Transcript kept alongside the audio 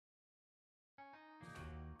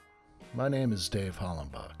My name is Dave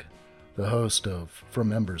Hollenbach, the host of From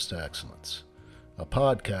Members to Excellence, a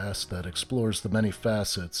podcast that explores the many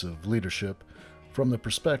facets of leadership from the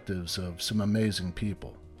perspectives of some amazing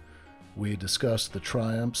people. We discuss the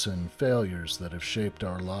triumphs and failures that have shaped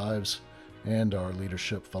our lives and our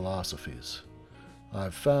leadership philosophies.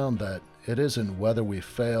 I've found that it isn't whether we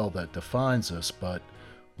fail that defines us, but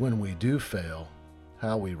when we do fail,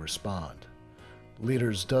 how we respond.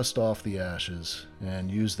 Leaders dust off the ashes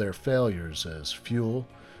and use their failures as fuel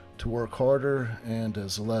to work harder and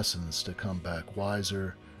as lessons to come back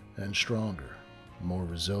wiser and stronger, more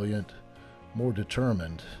resilient, more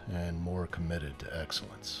determined, and more committed to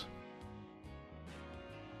excellence.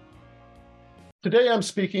 Today I'm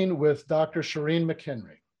speaking with Dr. Shireen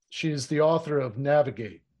McHenry. She's the author of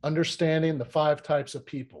Navigate, Understanding the Five Types of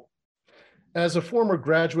People. As a former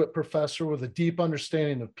graduate professor with a deep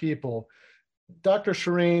understanding of people, Dr.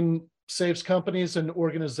 Shireen saves companies and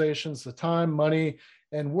organizations the time, money,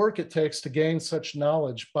 and work it takes to gain such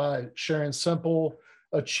knowledge by sharing simple,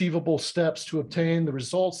 achievable steps to obtain the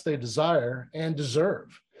results they desire and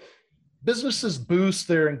deserve. Businesses boost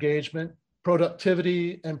their engagement,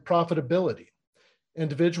 productivity, and profitability.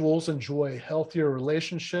 Individuals enjoy healthier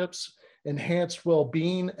relationships, enhanced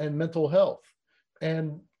well-being and mental health,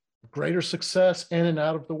 and greater success in and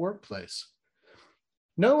out of the workplace.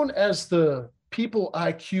 Known as the People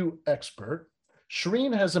IQ expert,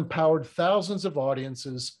 Shireen has empowered thousands of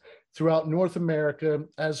audiences throughout North America,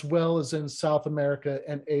 as well as in South America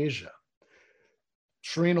and Asia.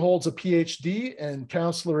 Shireen holds a PhD in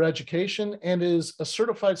counselor education and is a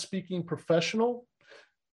certified speaking professional,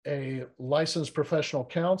 a licensed professional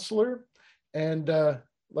counselor, and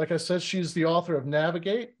like I said, she's the author of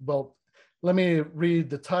Navigate. Well, let me read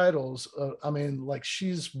the titles.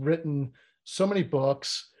 She's written so many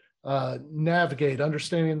books. Navigate,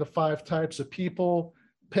 Understanding the Five Types of People.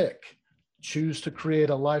 Pick, Choose to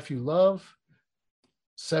Create a Life You Love.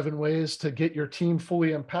 7 Ways to Get Your Team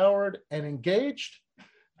Fully Empowered and Engaged.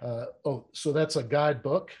 So that's a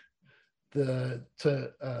guidebook.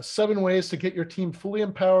 7 Ways to Get Your Team Fully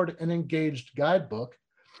Empowered and Engaged guidebook.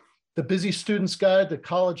 The Busy Student's Guide to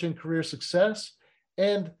College and Career Success.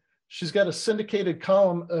 And she's got a syndicated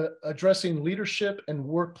column addressing leadership and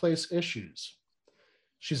workplace issues.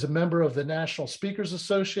 She's a member of the National Speakers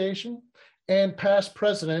Association and past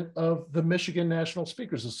president of the Michigan National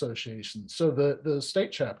Speakers Association, so the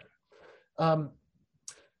state chapter. Now,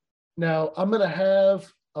 I'm going to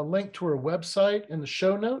have a link to her website in the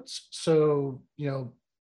show notes. So,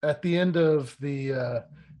 at the end of the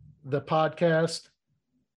podcast,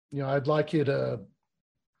 I'd like you to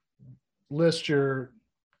list your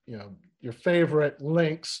favorite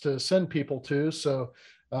links to send people to. So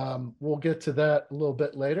we'll get to that a little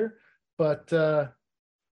bit later. But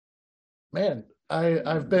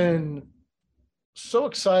I've been so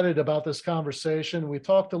excited about this conversation. We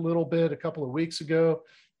talked a little bit a couple of weeks ago,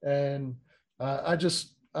 and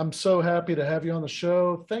I'm so happy to have you on the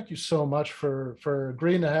show. Thank you so much for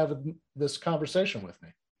agreeing to have this conversation with me.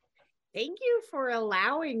 Thank you for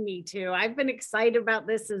allowing me to. I've been excited about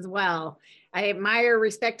this as well. I admire,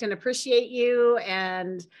 respect, and appreciate you.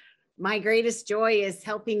 And my greatest joy is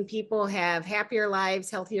helping people have happier lives,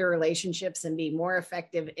 healthier relationships, and be more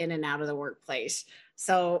effective in and out of the workplace.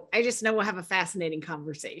 So I just know we'll have a fascinating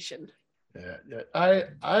conversation. Yeah.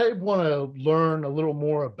 I want to learn a little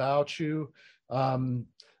more about you.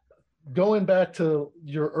 Going back to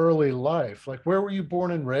your early life, like where were you born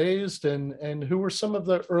and raised, and who were some of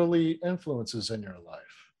the early influences in your life?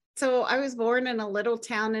 So I was born in a little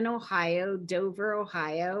town in Ohio, Dover,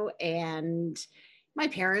 Ohio, and my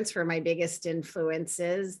parents were my biggest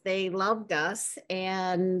influences. They loved us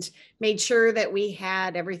and made sure that we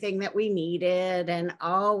had everything that we needed and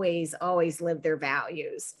always lived their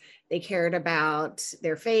values. They cared about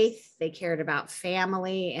their faith, they cared about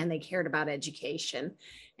family, and they cared about education.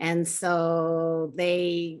 And so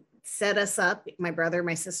they set us up, my brother,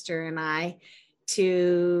 my sister, and I,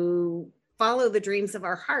 to follow the dreams of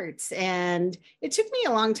our hearts. And it took me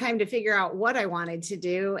a long time to figure out what I wanted to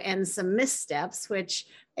do and some missteps, which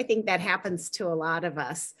I think that happens to a lot of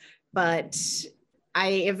us. But I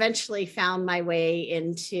eventually found my way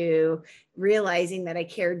into realizing that I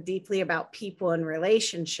cared deeply about people and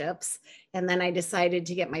relationships. And then I decided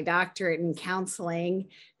to get my doctorate in counseling.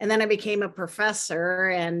 And then I became a professor,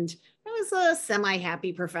 and I was a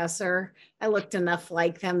semi-happy professor. I looked enough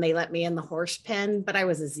like them. They let me in the horse pen, but I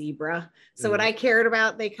was a zebra. So what I cared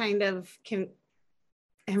about, they kind of can,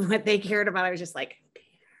 and what they cared about, I was just like, who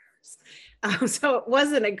cares? So it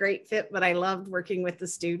wasn't a great fit, but I loved working with the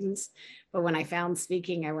students. But when I found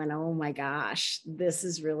speaking, I went, oh my gosh, this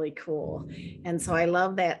is really cool. And so I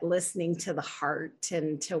love that, listening to the heart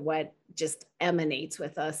and to what just emanates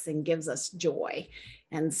with us and gives us joy.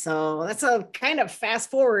 And so that's a kind of fast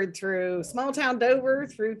forward through small town Dover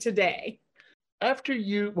through today. After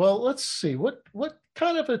you, well, let's see, what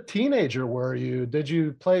kind of a teenager were you? Did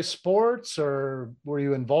you play sports or were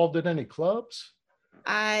you involved in any clubs?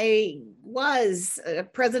 I was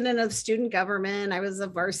president of student government. I was a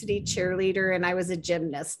varsity cheerleader and I was a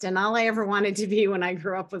gymnast. And all I ever wanted to be when I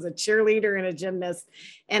grew up was a cheerleader and a gymnast.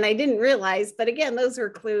 And I didn't realize, but again, those were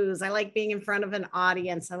clues. I like being in front of an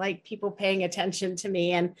audience. I like people paying attention to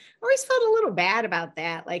me. And I always felt a little bad about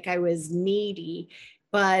that, like I was needy.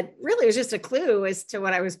 But really, it was just a clue as to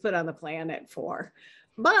what I was put on the planet for.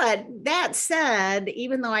 But that said,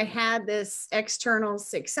 even though I had this external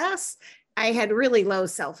success, I had really low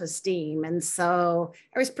self-esteem. And so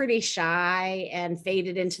I was pretty shy and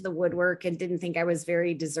faded into the woodwork and didn't think I was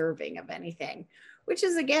very deserving of anything, which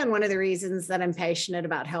is, again, one of the reasons that I'm passionate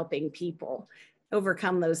about helping people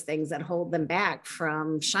overcome those things that hold them back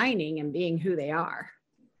from shining and being who they are.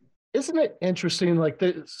 Isn't it interesting? Like,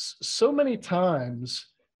 there's so many times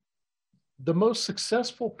the most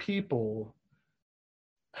successful people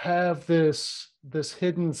have this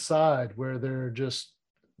hidden side where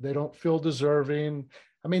they don't feel deserving.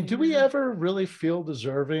 I mean, do we ever really feel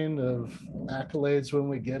deserving of accolades when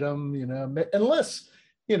we get them? Unless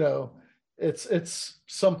it's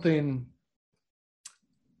something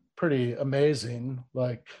pretty amazing.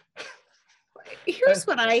 Like, here's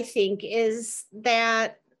what I think is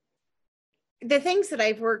that the things that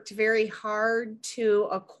I've worked very hard to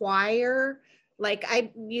acquire, like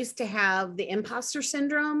I used to have the imposter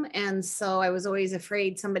syndrome. And so I was always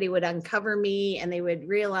afraid somebody would uncover me and they would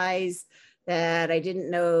realize that I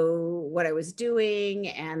didn't know what I was doing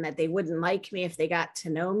and that they wouldn't like me if they got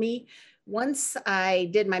to know me. Once I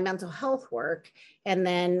did my mental health work and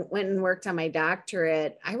then went and worked on my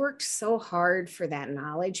doctorate, I worked so hard for that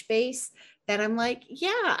knowledge base that I'm like, yeah,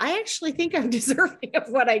 I actually think I'm deserving of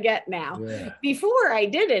what I get now. Yeah. Before I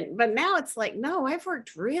didn't, but now it's like, no, I've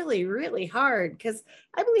worked really, really hard because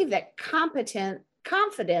I believe that true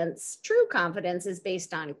confidence is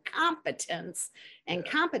based on competence, and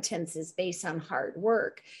competence is based on hard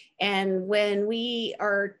work. And when we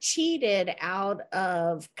are cheated out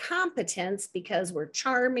of competence because we're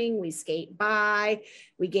charming, we skate by,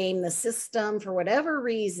 we game the system for whatever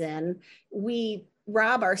reason, we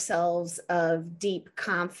rob ourselves of deep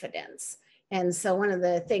confidence. And so one of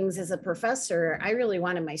the things as a professor, I really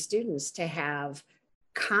wanted my students to have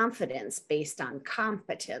confidence based on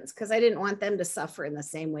competence because I didn't want them to suffer in the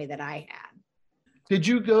same way that I had. Did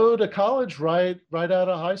you go to college right out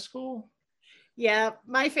of high school? Yeah,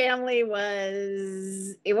 my family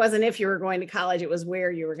it wasn't if you were going to college, it was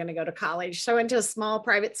where you were going to go to college. So I went to a small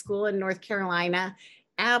private school in North Carolina.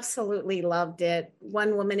 Absolutely loved it.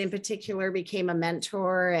 One woman in particular became a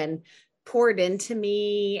mentor and poured into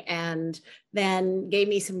me and then gave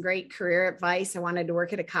me some great career advice. I wanted to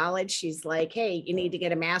work at a college. She's like, hey, you need to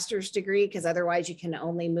get a master's degree because otherwise you can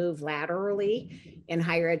only move laterally in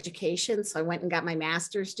higher education. So I went and got my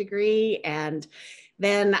master's degree, and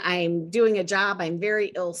then I'm doing a job I'm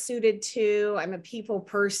very ill-suited to. I'm a people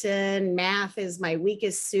person. Math is my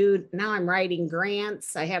weakest suit. Now I'm writing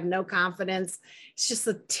grants. I have no confidence. It's just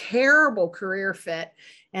a terrible career fit.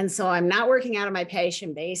 And so I'm not working out of my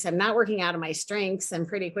passion base. I'm not working out of my strengths. And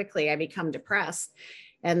pretty quickly I become depressed.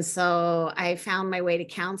 And so I found my way to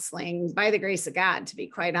counseling by the grace of God, to be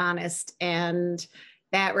quite honest. And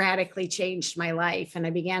that radically changed my life. And I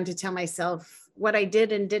began to tell myself what I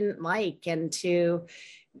did and didn't like, and to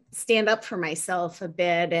stand up for myself a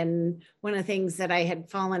bit. And one of the things that I had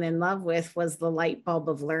fallen in love with was the light bulb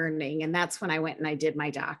of learning. And that's when I went and I did my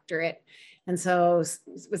doctorate. And so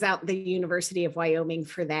was out at the University of Wyoming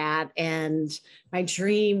for that. And my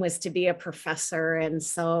dream was to be a professor. And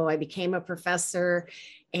so I became a professor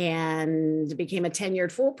and became a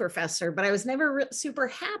tenured full professor, but I was never super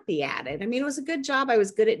happy at it. I mean, it was a good job. I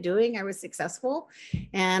was good at doing, I was successful.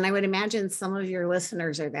 And I would imagine some of your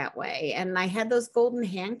listeners are that way. And I had those golden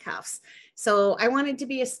handcuffs. So I wanted to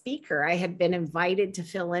be a speaker. I had been invited to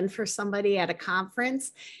fill in for somebody at a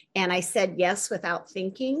conference, and I said yes without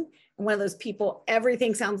thinking. One of those people,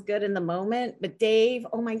 everything sounds good in the moment, but Dave,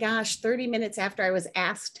 oh my gosh, 30 minutes after I was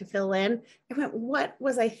asked to fill in, I went, what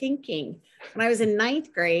was I thinking? When I was in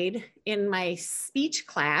 9th grade in my speech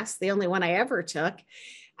class, the only one I ever took,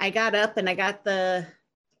 I got up and I got the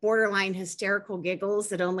borderline hysterical giggles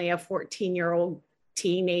that only a 14-year-old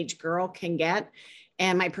teenage girl can get.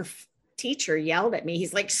 And my teacher yelled at me.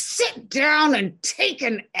 He's like, sit down and take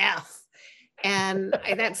an F. And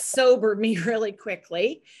that sobered me really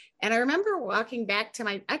quickly. And I remember walking back to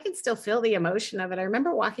I can still feel the emotion of it. I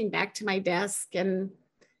remember walking back to my desk and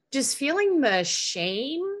just feeling the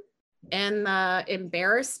shame and the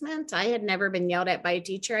embarrassment. I had never been yelled at by a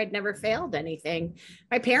teacher. I'd never failed anything.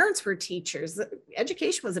 My parents were teachers.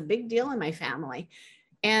 Education was a big deal in my family.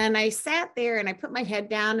 And I sat there and I put my head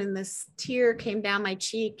down and this tear came down my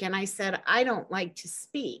cheek. And I said, I don't like to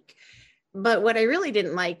speak. But what I really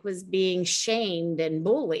didn't like was being shamed and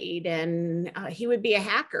bullied. And he would be a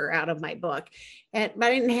hacker out of my book. But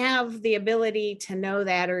I didn't have the ability to know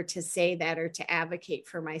that or to say that or to advocate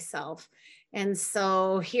for myself. And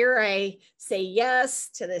so here I say yes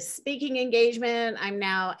to this speaking engagement. I'm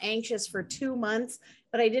now anxious for 2 months,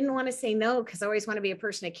 but I didn't want to say no because I always want to be a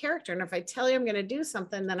person of character. And if I tell you I'm going to do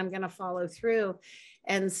something, then I'm going to follow through.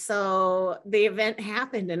 And so the event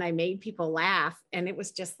happened and I made people laugh. And it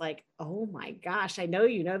was just like, oh my gosh, I know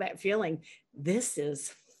you know that feeling. This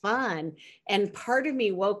is fun. And part of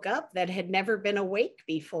me woke up that had never been awake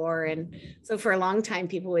before. And so for a long time,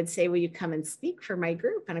 people would say, will you come and speak for my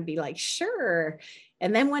group? And I'd be like, sure.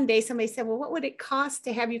 And then one day somebody said, well, what would it cost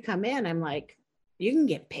to have you come in? I'm like, you can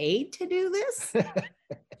get paid to do this?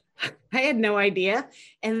 I had no idea.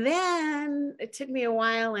 And then it took me a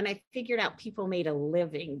while and I figured out people made a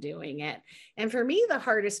living doing it. And for me, the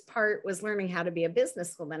hardest part was learning how to be a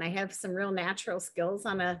businesswoman. I have some real natural skills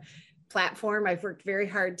on a platform. I've worked very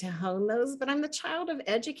hard to hone those, but I'm the child of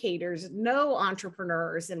educators, no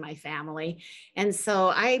entrepreneurs in my family. And so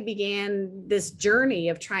I began this journey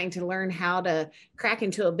of trying to learn how to crack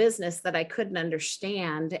into a business that I couldn't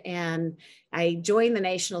understand. And I joined the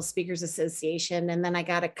National Speakers Association, and then I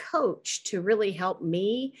got a coach to really help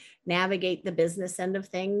me navigate the business end of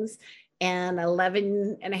things. And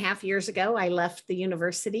 11 and a half years ago, I left the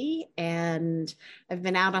university and I've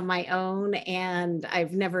been out on my own and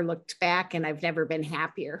I've never looked back and I've never been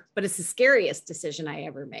happier, but it's the scariest decision I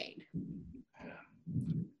ever made.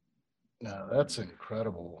 No, that's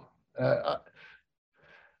incredible. I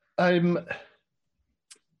want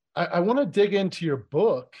to dig into your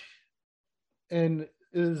book. And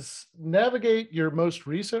is Navigate your most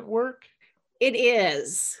recent work? It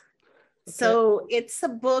is. Okay. So it's a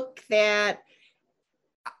book that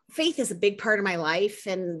faith is a big part of my life,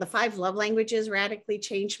 and the 5 love languages radically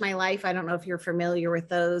changed my life. I don't know if you're familiar with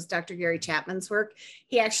those, Dr. Gary Chapman's work.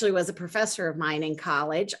 He actually was a professor of mine in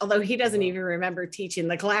college, although he doesn't even remember teaching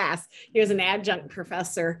the class. He was an adjunct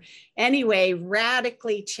professor. Anyway,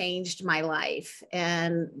 radically changed my life.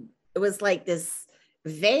 And it was like this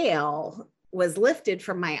veil was lifted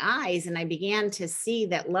from my eyes, and I began to see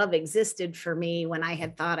that love existed for me when I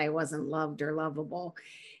had thought I wasn't loved or lovable.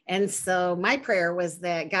 And so my prayer was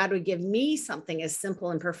that God would give me something as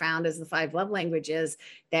simple and profound as the 5 love languages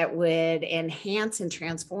that would enhance and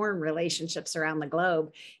transform relationships around the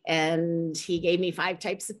globe. And he gave me 5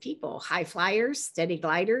 types of people: high flyers, steady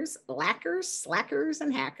gliders, lackers, slackers,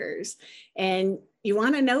 and hackers. And you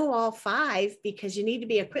want to know all 5 because you need to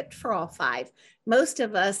be equipped for all 5. Most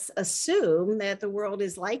of us assume that the world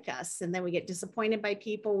is like us, and then we get disappointed by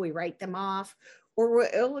people, we write them off, or we're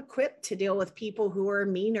ill-equipped to deal with people who are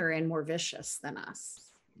meaner and more vicious than us.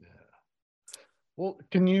 Yeah. Well,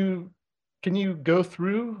 can you go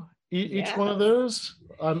through each one of those?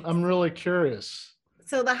 I'm really curious.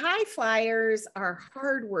 So the high flyers are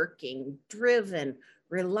hardworking, driven,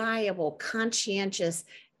 reliable, conscientious.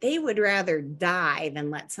 They would rather die than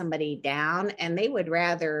let somebody down, and they would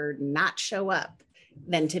rather not show up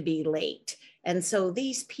than to be late. And so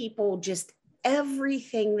these people just,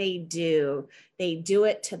 everything they do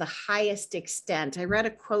it to the highest extent. I read a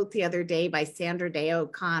quote the other day by Sandra Day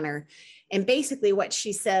O'Connor, and basically what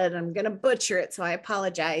she said, I'm going to butcher it, so I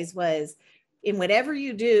apologize, was, in whatever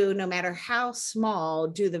you do, no matter how small,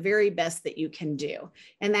 do the very best that you can do.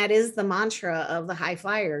 And that is the mantra of the high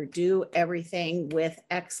flyer: do everything with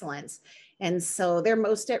excellence. And so they're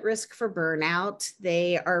most at risk for burnout.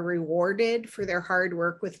 They are rewarded for their hard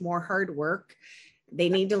work with more hard work. They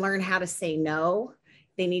need to learn how to say no.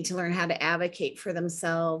 They need to learn how to advocate for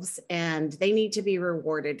themselves, and they need to be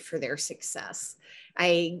rewarded for their success.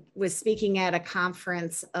 I was speaking at a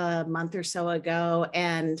conference a month or so ago,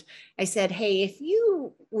 and I said, hey, if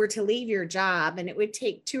you were to leave your job and it would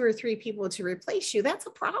take 2 or 3 people to replace you, that's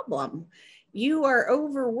a problem. You are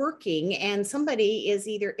overworking, and somebody is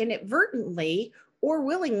either inadvertently or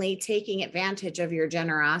willingly taking advantage of your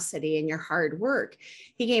generosity and your hard work.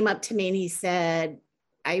 He came up to me and he said,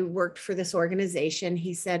 I worked for this organization.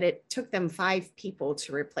 He said, it took them 5 people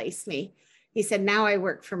to replace me. He said, now I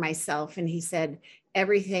work for myself. And he said,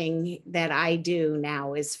 everything that I do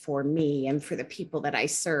now is for me and for the people that I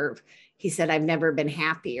serve. He said, I've never been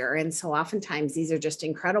happier. And so oftentimes these are just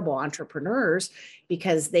incredible entrepreneurs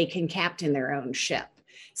because they can captain their own ship.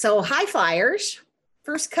 So high flyers,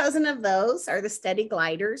 first cousin of those are the steady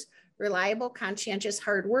gliders, reliable, conscientious,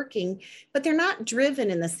 hardworking, but they're not driven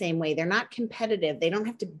in the same way. They're not competitive. They don't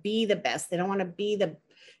have to be the best. They don't want to be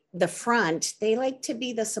the front. They like to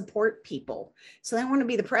be the support people. So they don't want to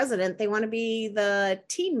be the president. They want to be the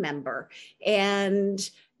team member. And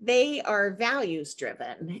they are values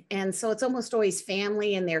driven. And so it's almost always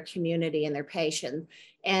family and their community and their passion.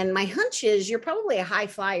 And my hunch is you're probably a high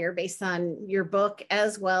flyer based on your book,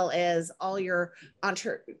 as well as all your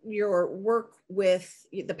work with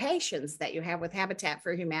the patients that you have with Habitat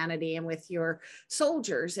for Humanity and with your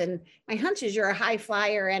soldiers. And my hunch is you're a high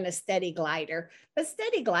flyer and a steady glider. But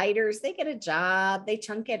steady gliders, they get a job, they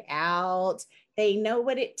chunk it out, they know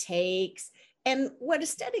what it takes. And what a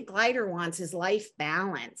steady glider wants is life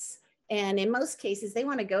balance. And in most cases, they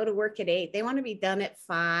want to go to work at 8, they want to be done at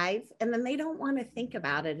 5, and then they don't want to think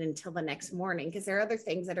about it until the next morning because there are other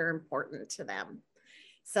things that are important to them.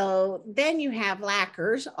 So then you have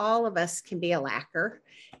lackers. All of us can be a lacker,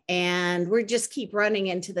 and we just keep running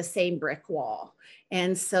into the same brick wall.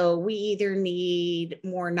 And so we either need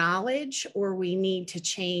more knowledge or we need to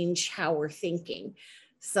change how we're thinking.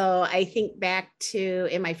 So I think back to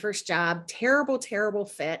in my first job, terrible, terrible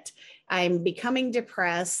fit. I'm becoming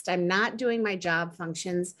depressed. I'm not doing my job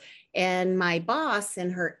functions. And my boss,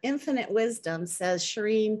 in her infinite wisdom, says,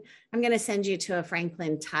 Shereen, I'm going to send you to a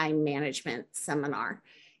Franklin time management seminar.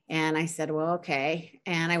 And I said, well, okay.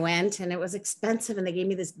 And I went, and it was expensive. And they gave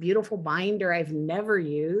me this beautiful binder I've never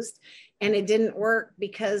used. And it didn't work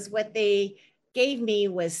because what they gave me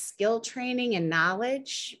was skill training and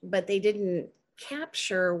knowledge, but they didn't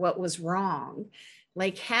capture what was wrong.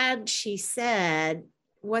 Like, had she said,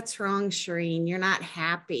 what's wrong, Shereen? You're not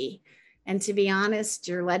happy. And to be honest,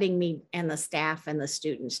 you're letting me and the staff and the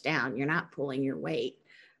students down. You're not pulling your weight.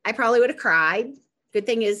 I probably would have cried. Good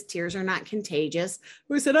thing is tears are not contagious.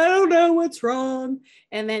 We said, I don't know what's wrong.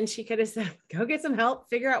 And then she could have said, go get some help,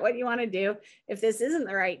 figure out what you want to do. If this isn't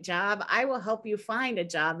the right job, I will help you find a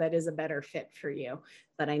job that is a better fit for you.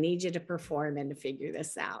 But I need you to perform and to figure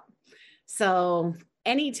this out. So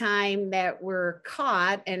anytime that we're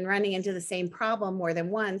caught and running into the same problem more than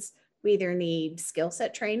once, we either need skill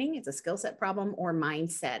set training, it's a skill set problem, or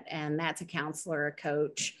mindset. And that's a counselor, a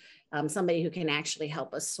coach, somebody who can actually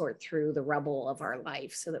help us sort through the rubble of our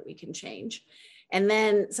life so that we can change. And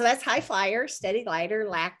then, so that's high flyer, steady glider,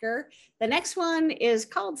 lacker. The next one is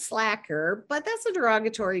called slacker, but that's a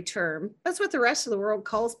derogatory term. That's what the rest of the world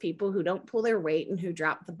calls people who don't pull their weight and who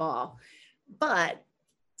drop the ball. But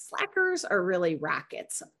slackers are really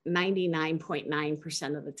rockets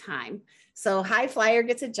 99.9% of the time. So high flyer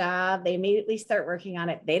gets a job, they immediately start working on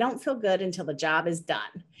it. They don't feel good until the job is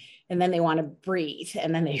done. And then they want to breathe.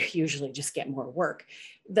 And then they usually just get more work.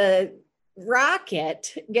 The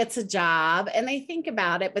rocket gets a job and they think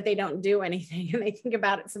about it, but they don't do anything. And they think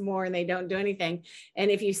about it some more and they don't do anything. And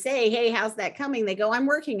if you say, hey, how's that coming? They go, I'm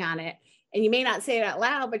working on it. And you may not say it out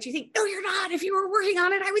loud, but you think, no, you're not. If you were working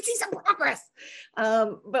on it, I would see some progress.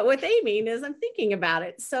 But what they mean is I'm thinking about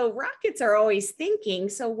it. So rockets are always thinking.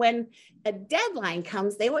 So when a deadline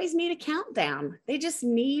comes, they always need a countdown. They just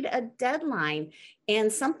need a deadline. And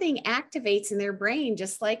something activates in their brain,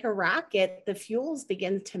 just like a rocket, the fuels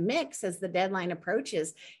begin to mix as the deadline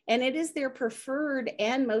approaches. And it is their preferred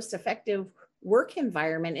and most effective work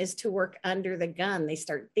environment is to work under the gun. They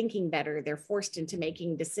start thinking better. They're forced into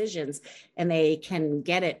making decisions and they can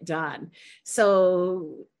get it done.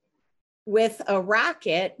 So with a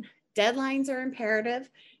rocket, deadlines are imperative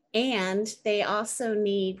and they also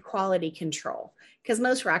need quality control because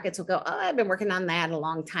most rockets will go, oh, I've been working on that a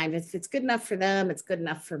long time. If it's good enough for them, it's good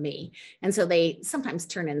enough for me. And so they sometimes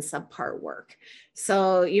turn in subpar work.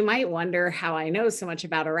 So you might wonder how I know so much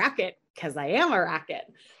about a rocket because I am a rocket.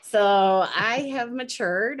 So I have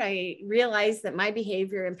matured. I realized that my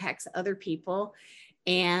behavior impacts other people.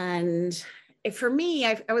 And for me,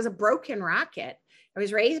 I was a broken rocket. I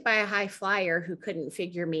was raised by a high flyer who couldn't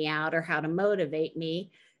figure me out or how to motivate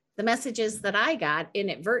me. The messages that I got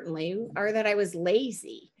inadvertently are that I was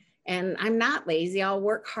lazy. And I'm not lazy. I'll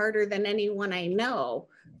work harder than anyone I know,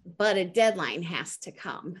 but a deadline has to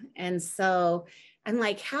come. And so I'm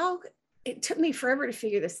like, it took me forever to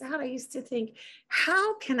figure this out. I used to think,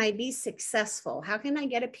 how can I be successful? How can I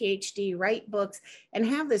get a PhD, write books, and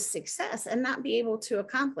have this success and not be able to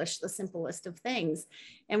accomplish the simplest of things?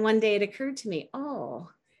 And one day it occurred to me,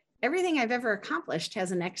 oh, everything I've ever accomplished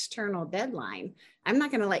has an external deadline. I'm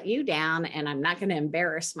not going to let you down, and I'm not going to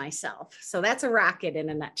embarrass myself. So that's a rocket in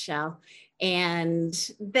a nutshell. And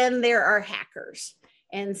then there are hackers.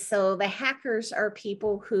 And so the hackers are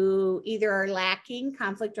people who either are lacking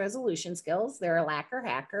conflict resolution skills, they're a lacquer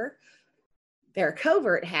hacker. They're a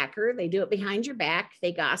covert hacker. They do it behind your back.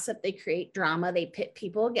 They gossip, they create drama, they pit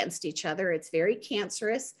people against each other. It's very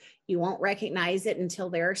cancerous. You won't recognize it until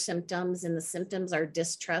there are symptoms, and the symptoms are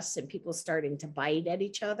distrust and people starting to bite at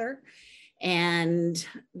each other. And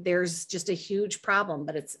there's just a huge problem,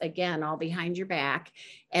 but it's, again, all behind your back.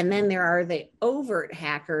 And then there are the overt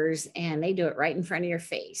hackers, and they do it right in front of your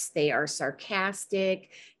face. They are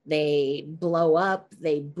sarcastic, they blow up,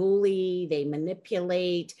 they bully, they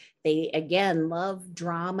manipulate. They, again, love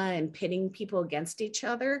drama and pitting people against each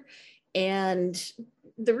other. And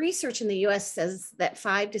the research in the US says that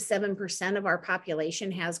 5 to 7% of our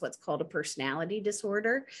population has what's called a personality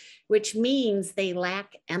disorder, which means they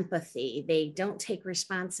lack empathy. They don't take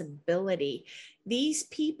responsibility. These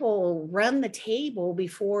people run the table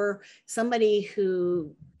before somebody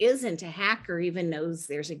who isn't a hacker even knows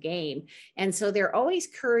there's a game. And so they're always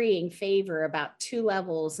currying favor about 2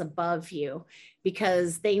 levels above you,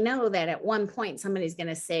 because they know that at one point somebody's going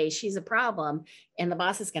to say she's a problem, and the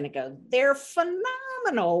boss is going to go, they're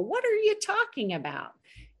phenomenal. What are you talking about?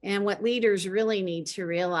 And what leaders really need to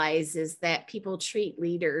realize is that people treat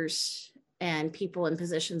leaders and people in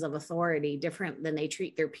positions of authority different than they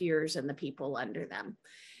treat their peers and the people under them.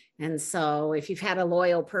 And so if you've had a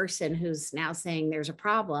loyal person who's now saying there's a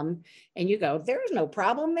problem, and you go, there's no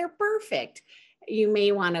problem, they're perfect, you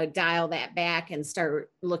may want to dial that back and start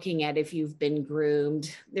looking at if you've been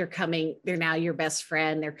groomed. They're now your best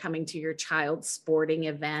friend. They're coming to your child's sporting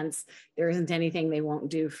events. There isn't anything they won't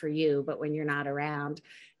do for you, but when you're not around,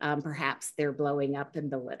 perhaps they're blowing up and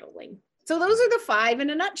belittling. So those are the 5 in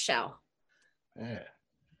a nutshell.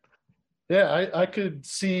 Yeah, I could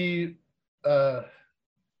see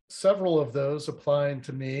several of those applying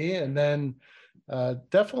to me, and then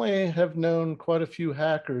definitely have known quite a few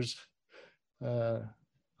hackers,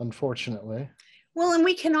 unfortunately. Well, and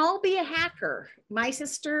we can all be a hacker. My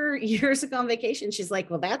sister, years ago on vacation, she's like,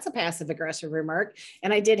 well, that's a passive aggressive remark.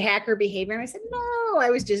 And I did hacker behavior. And I said, no, I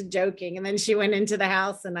was just joking. And then she went into the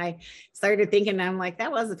house, and I started thinking, I'm like,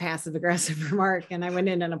 that was a passive aggressive remark. And I went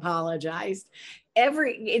in and apologized.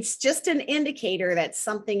 It's just an indicator that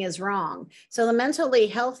something is wrong. So the mentally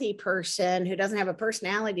healthy person who doesn't have a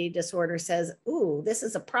personality disorder says, ooh, this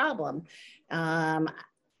is a problem.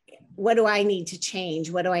 What do I need to change?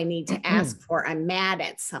 What do I need to ask for? I'm mad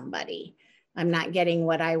at somebody. I'm not getting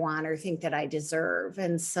what I want or think that I deserve.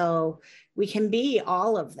 And so we can be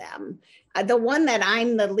all of them. The one that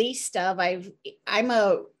I'm the least of, I'm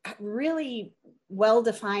a really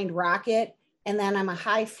well-defined rocket, and then I'm a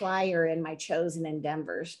high flyer in my chosen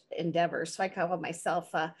endeavors. So I call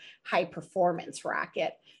myself a high performance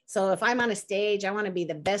rocket. So if I'm on a stage, I want to be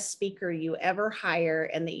the best speaker you ever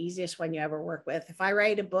hire and the easiest one you ever work with. If I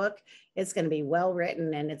write a book, it's going to be well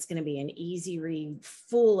written, and it's going to be an easy read,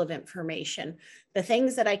 full of information. The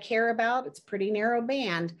things that I care about, it's a pretty narrow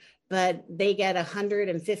band, but they get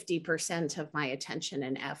 150% of my attention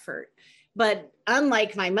and effort. But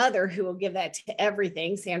unlike my mother, who will give that to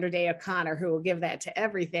everything, Sandra Day O'Connor, who will give that to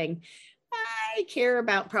everything, I care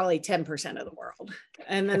about probably 10% of the world.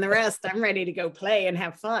 And then the rest, I'm ready to go play and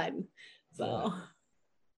have fun. So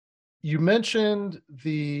you mentioned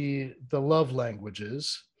the love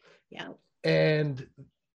languages. Yeah. And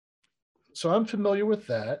so I'm familiar with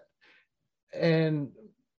that. And,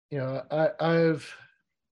 you know, I've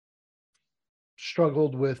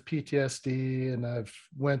struggled with PTSD, and I've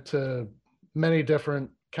went to many different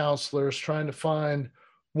counselors trying to find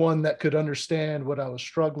one that could understand what I was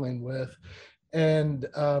struggling with. And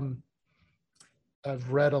I've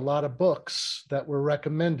read a lot of books that were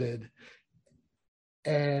recommended.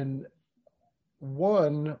 And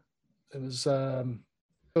one, it was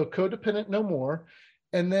Codependent No More.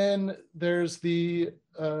 And then there's the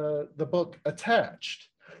book Attached.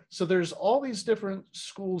 So there's all these different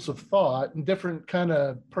schools of thought and different kind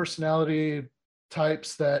of personality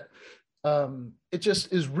types that it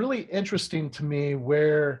just is really interesting to me,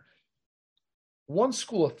 where one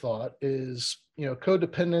school of thought is, you know,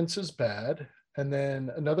 codependence is bad. And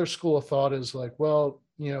then another school of thought is like, well,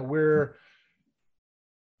 you know, we're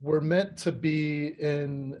meant to be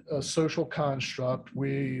in a social construct.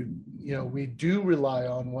 We do rely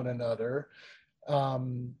on one another.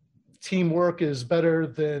 Teamwork is better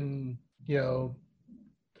than, you know,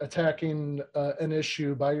 attacking an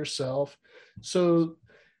issue by yourself. So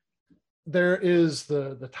there is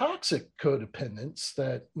the toxic codependence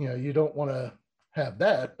that, you know, you don't want to have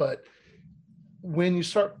that. But when you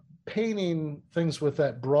start painting things with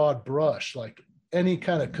that broad brush, like any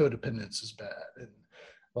kind of codependence is bad. And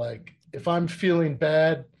like, if I'm feeling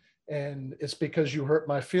bad and it's because you hurt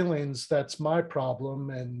my feelings, that's my problem.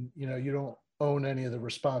 And, you know, you don't own any of the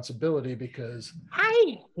responsibility because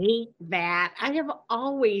I hate that. I have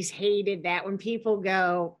always hated that when people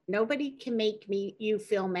go, nobody can make you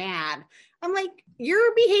feel mad. I'm like,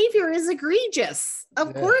 your behavior is egregious.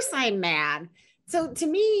 Of course I'm mad. So to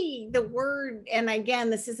me, the word, and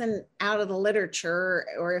again, this isn't out of the literature,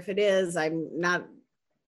 or if it is, I'm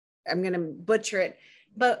going to butcher it,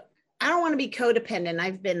 but I don't want to be codependent.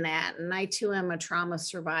 I've been that. And I too am a trauma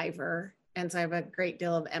survivor. And so I have a great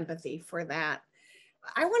deal of empathy for that.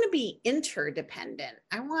 I want to be interdependent.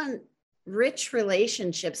 I want rich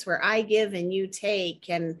relationships where I give and you take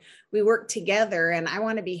and we work together, and I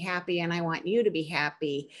want to be happy and I want you to be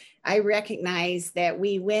happy. I recognize that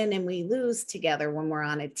we win and we lose together when we're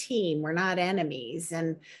on a team. We're not enemies.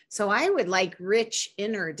 And so I would like rich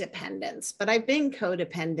interdependence, but I've been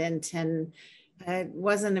codependent and it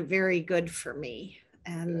wasn't very good for me.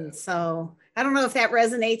 And so I don't know if that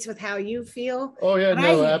resonates with how you feel. Oh yeah, but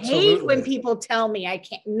no, I absolutely. hate when people tell me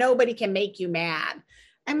nobody can make you mad.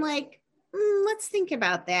 I'm like, let's think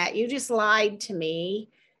about that. You just lied to me.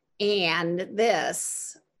 And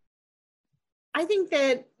this, I think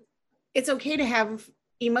that it's okay to have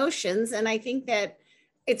emotions. And I think that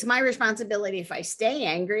it's my responsibility if I stay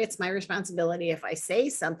angry. It's my responsibility if I say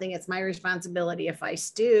something. It's my responsibility if I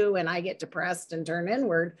stew and I get depressed and turn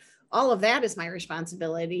inward. All of that is my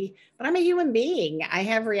responsibility, but I'm a human being. I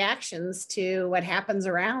have reactions to what happens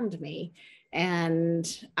around me, and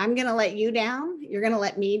I'm going to let you down. You're going to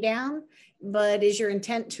let me down. But is your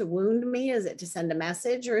intent to wound me? Is it to send a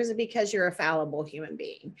message, or is it because you're a fallible human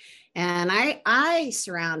being? And I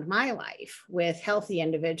surround my life with healthy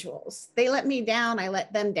individuals. They let me down, I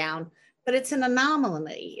let them down, but it's an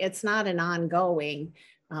anomaly. It's not an ongoing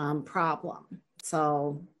problem.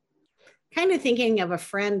 So kind of thinking of a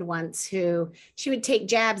friend once who she would take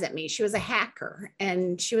jabs at me. She was a hacker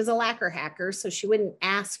and she was a lacquer hacker, so she wouldn't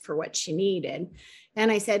ask for what she needed. And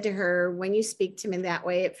I said to her, when you speak to me that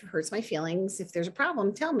way, it hurts my feelings. If there's a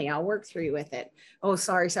problem, tell me, I'll work through you with it. Oh,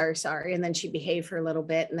 sorry. And then she behaved for a little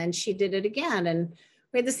bit and then she did it again. And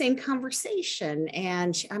we had the same conversation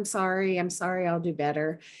and I'm sorry, I'll do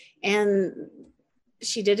better. And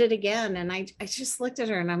she did it again. And I just looked at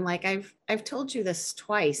her and I'm like, I've told you this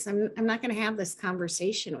twice. I'm not going to have this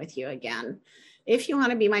conversation with you again. If you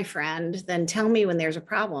want to be my friend, then tell me when there's a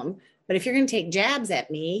problem. But if you're going to take jabs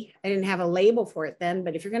at me, I didn't have a label for it then,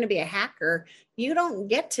 but if you're going to be a hacker, you don't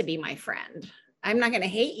get to be my friend. I'm not going to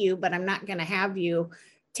hate you, but I'm not going to have you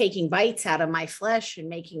taking bites out of my flesh and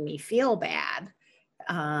making me feel bad.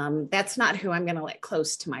 That's not who I'm going to let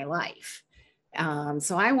close to my life.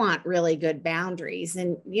 So I want really good boundaries.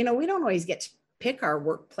 And, you know, we don't always get to pick our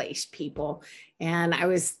workplace people. And I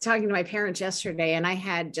was talking to my parents yesterday and I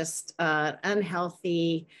had just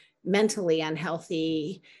mentally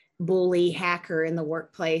unhealthy bully hacker in the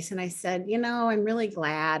workplace. And I said, you know, I'm really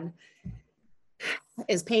glad,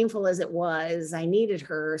 as painful as it was, I needed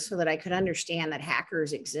her so that I could understand that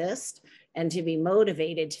hackers exist and to be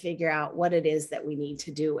motivated to figure out what it is that we need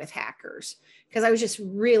to do with hackers. Because I was just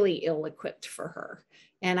really ill-equipped for her.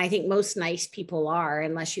 And I think most nice people are,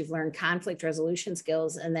 unless you've learned conflict resolution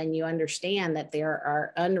skills and then you understand that there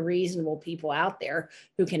are unreasonable people out there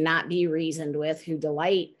who cannot be reasoned with, who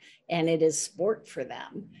delight, and it is sport for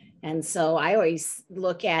them. And so I always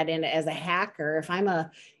look at it as a hacker. If I'm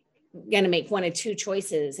going to make one of two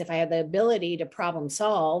choices, if I have the ability to problem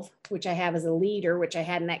solve, which I have as a leader, which I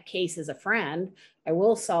had in that case as a friend, I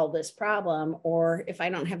will solve this problem. Or if I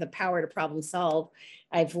don't have the power to problem solve,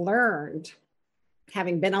 I've learned,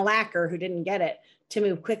 having been a lacquer who didn't get it, to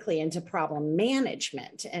move quickly into problem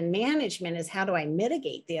management. And management is, how do I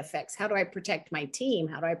mitigate the effects? How do I protect my team?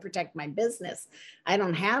 How do I protect my business? I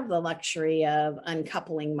don't have the luxury of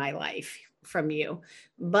uncoupling my life from you,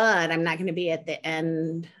 but I'm not going to be at the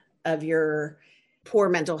end of your poor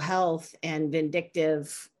mental health and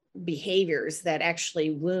vindictive behaviors that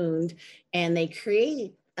actually wound, and they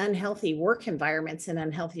create unhealthy work environments and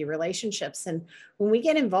unhealthy relationships. And when we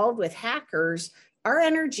get involved with hackers, our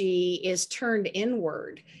energy is turned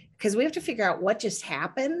inward because we have to figure out what just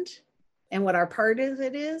happened and what our part of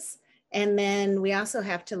it is. And then we also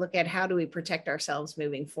have to look at how do we protect ourselves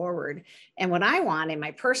moving forward. And what I want in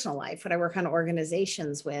my personal life, what I work on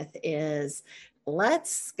organizations with, is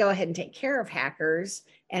let's go ahead and take care of hackers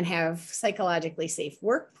and have psychologically safe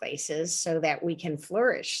workplaces so that we can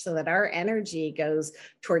flourish, so that our energy goes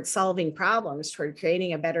toward solving problems, toward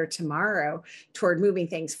creating a better tomorrow, toward moving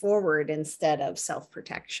things forward instead of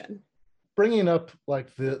self-protection. Bringing up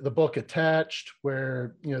like the book Attached,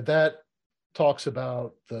 where, that talks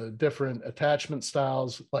about the different attachment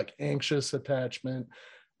styles, like anxious attachment,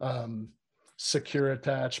 secure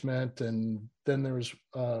attachment, and then there's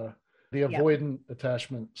the avoidant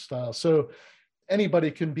attachment style. So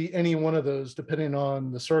anybody can be any one of those depending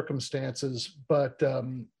on the circumstances, but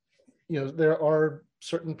there are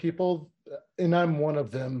certain people, and I'm one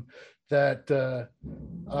of them, that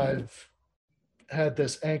I've had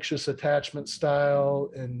this anxious attachment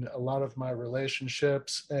style in a lot of my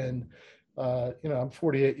relationships. And I'm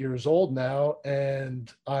 48 years old now,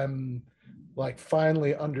 and I'm like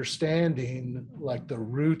finally understanding like the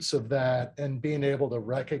roots of that and being able to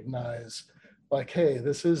recognize like, hey,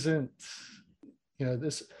 this isn't,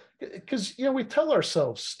 this, because, we tell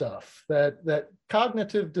ourselves stuff that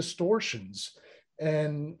cognitive distortions.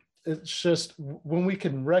 And it's just when we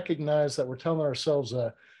can recognize that we're telling ourselves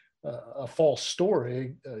a false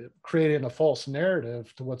story, creating a false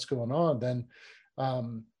narrative to what's going on, then,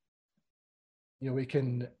 we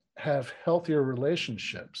can have healthier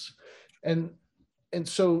relationships. And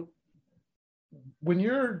so when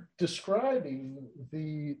you're describing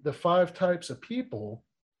the 5 types of people,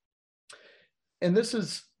 and this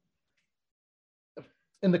is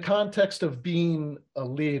in the context of being a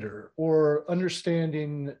leader or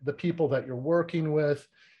understanding the people that you're working with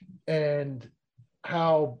and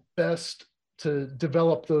how best to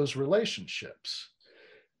develop those relationships.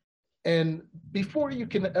 And before you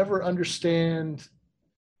can ever understand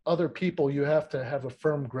other people, you have to have a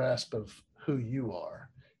firm grasp of who you are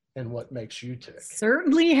and what makes you tick.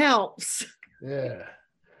 Certainly helps. Yeah.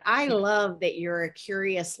 I love that you're a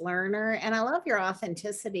curious learner, and I love your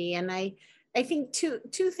authenticity. And I think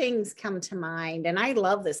two things come to mind, and I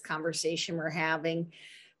love this conversation we're having.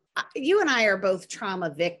 You and I are both trauma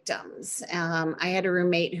victims. I had a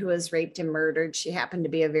roommate who was raped and murdered. She happened to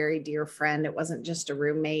be a very dear friend. It wasn't just a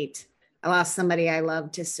roommate. I lost somebody I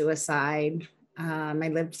loved to suicide. I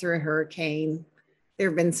lived through a hurricane. There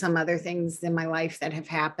have been some other things in my life that have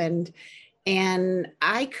happened, and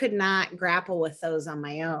I could not grapple with those on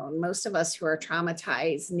my own. Most of us who are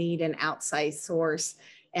traumatized need an outside source.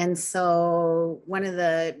 And so one of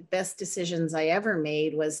the best decisions I ever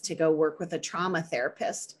made was to go work with a trauma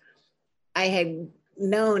therapist. I had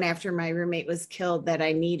known after my roommate was killed that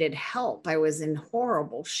I needed help. I was in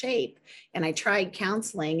horrible shape, and I tried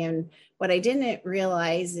counseling. And what I didn't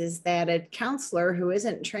realize is that a counselor who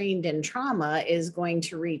isn't trained in trauma is going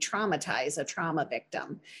to re-traumatize a trauma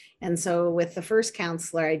victim. And so with the first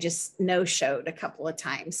counselor, I just no-showed a couple of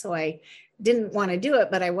times. So I didn't want to do it,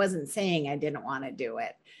 but I wasn't saying I didn't want to do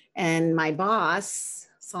it. And my boss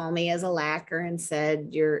saw me as a lacquer and said,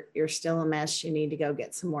 you're still a mess. You need to go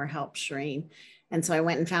get some more help, Shereen. And so I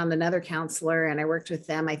went and found another counselor, and I worked with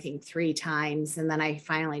them, I think 3 times. And then I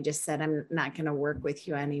finally just said, I'm not going to work with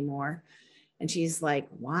you anymore. And she's like,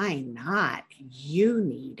 why not? You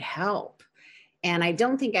need help. And I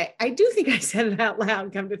do think I said it out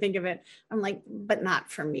loud, come to think of it. I'm like, but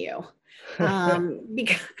not from you.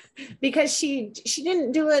 Because she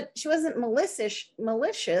didn't do it. She wasn't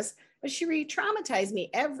malicious, but she re-traumatized me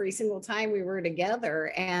every single time we were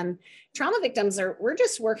together. And trauma victims we're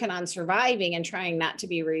just working on surviving and trying not to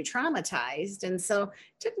be re-traumatized. And so it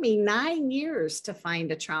took me 9 years to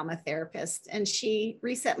find a trauma therapist, and she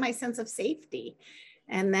reset my sense of safety.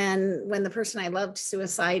 And then when the person I loved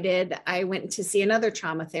suicided, I went to see another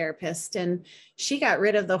trauma therapist, and she got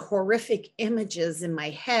rid of the horrific images in my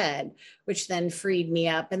head, which then freed me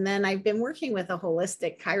up. And then I've been working with a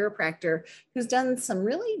holistic chiropractor who's done some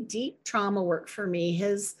really deep trauma work for me.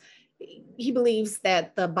 He believes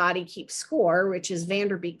that the body keeps score, which is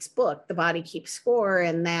Vanderbeek's book, The Body Keeps Score,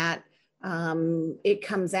 and that it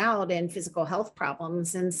comes out in physical health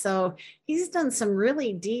problems. And so he's done some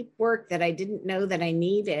really deep work that I didn't know that I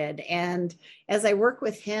needed. And as I work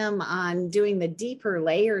with him on doing the deeper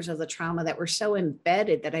layers of the trauma that were so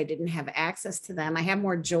embedded that I didn't have access to them, I have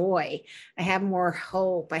more joy, I have more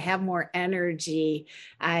hope, I have more energy,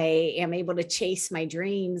 I am able to chase my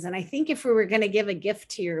dreams. And I think if we were going to give a gift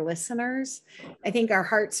to your listeners, I think our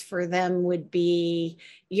hearts for them would be,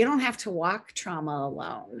 you don't have to walk trauma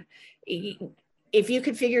alone. If you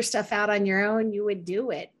could figure stuff out on your own, you would do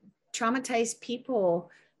it. Traumatized people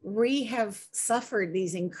we have suffered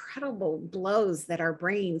these incredible blows that our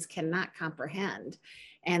brains cannot comprehend.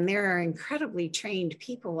 And there are incredibly trained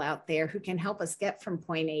people out there who can help us get from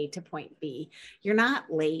point A to point B. You're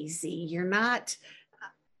not lazy. You're not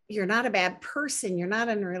a bad person. You're not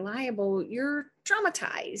unreliable. You're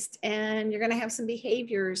traumatized, and you're going to have some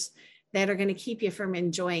behaviors that are going to keep you from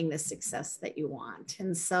enjoying the success that you want.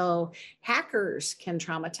 And so hackers can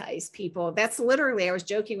traumatize people. That's literally, I was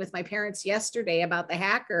joking with my parents yesterday about the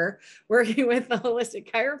hacker working with the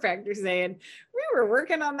holistic chiropractor saying, we were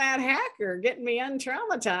working on that hacker, getting me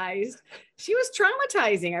untraumatized. She was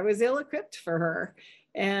traumatizing. I was ill-equipped for her.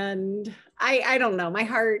 And I don't know, my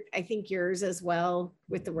heart, I think yours as well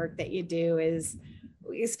with the work that you do is,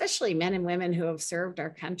 especially men and women who have served our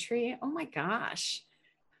country. Oh my gosh.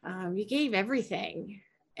 You gave everything,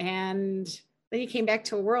 and then you came back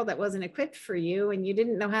to a world that wasn't equipped for you, and you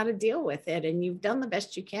didn't know how to deal with it, and you've done the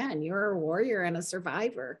best you can. You're a warrior and a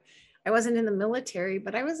survivor. I wasn't in the military,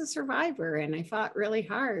 but I was a survivor, and I fought really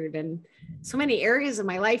hard, and so many areas of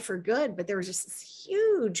my life were good, but there was just this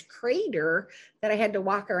huge crater that I had to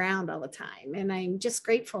walk around all the time. And I'm just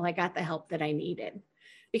grateful I got the help that I needed,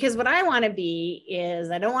 because what I want to be is,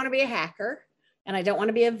 I don't want to be a hacker, and I don't want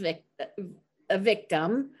to be a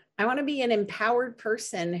victim. I want to be an empowered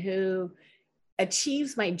person who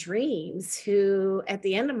achieves my dreams, who at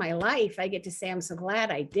the end of my life, I get to say, I'm so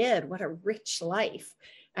glad I did. What a rich life.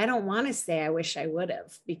 I don't want to say I wish I would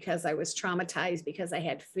have, because I was traumatized, because I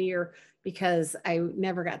had fear, because I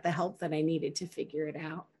never got the help that I needed to figure it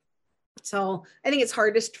out. So I think it's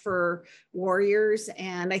hardest for warriors,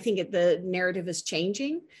 and I think the narrative is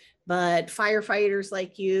changing. But firefighters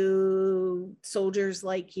like you, soldiers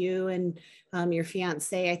like you, and your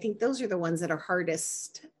fiance, I think those are the ones that are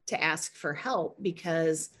hardest to ask for help,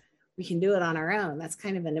 because we can do it on our own. That's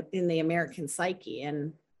kind of in the American psyche.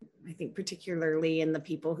 And I think particularly in the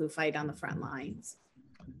people who fight on the front lines.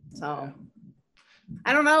 So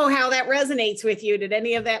I don't know how that resonates with you. Did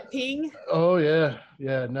any of that ping? Oh yeah.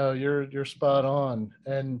 Yeah, no, you're spot on.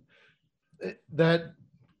 And that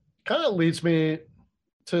kind of leads me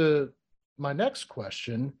to my next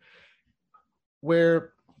question,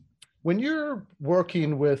 where when you're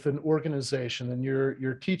working with an organization and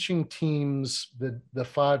you're teaching teams the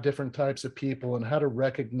 5 different types of people and how to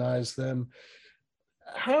recognize them,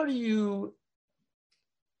 how do you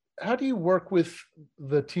work with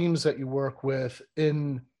the teams that you work with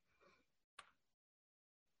in,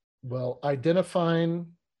 well, identifying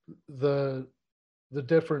the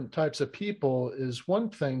different types of people is one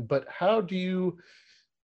thing, but how do you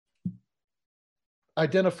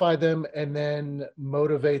identify them and then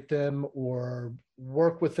motivate them or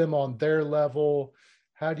work with them on their level?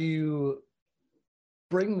 How do you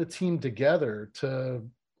bring the team together to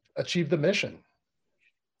achieve the mission?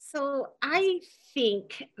 So I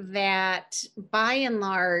think that by and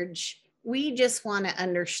large, we just want to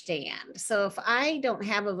understand. So if I don't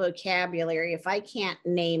have a vocabulary, if I can't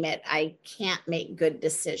name it, I can't make good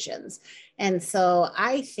decisions. And so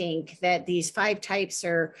I think that these 5 types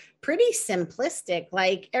are pretty simplistic.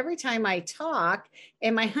 Like every time I talk,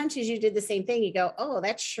 and my hunch is you did the same thing. You go, oh,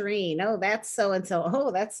 that's Shireen. Oh, that's so-and-so.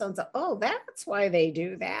 Oh, that's so-and-so. Oh, that's why they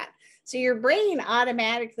do that. So your brain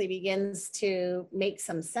automatically begins to make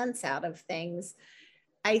some sense out of things.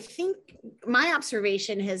 I think my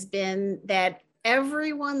observation has been that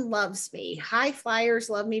everyone loves me. High flyers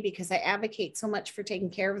love me because I advocate so much for taking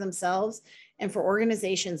care of themselves and for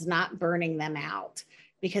organizations not burning them out.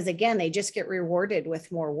 Because again, they just get rewarded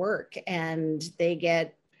with more work, and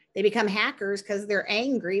they become hackers because they're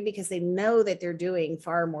angry because they know that they're doing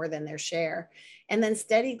far more than their share. And then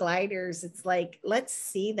steady gliders, it's like, let's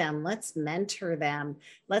see them, let's mentor them,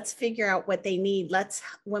 let's figure out what they need.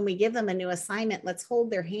 When we give them a new assignment, let's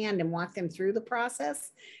hold their hand and walk them through the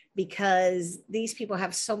process, because these people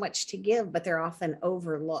have so much to give, but they're often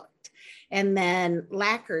overlooked. And then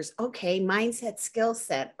lackers, okay, mindset, skill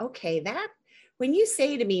set. Okay, when you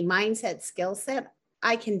say to me mindset, skill set,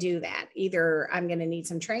 I can do that. Either I'm going to need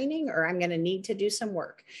some training or I'm going to need to do some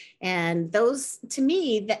work. And those, to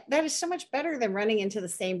me, that is so much better than running into the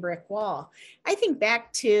same brick wall. I think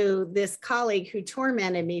back to this colleague who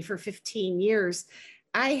tormented me for 15 years.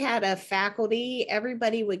 I had a faculty,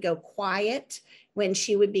 everybody would go quiet when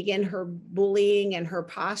she would begin her bullying and her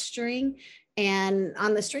posturing. And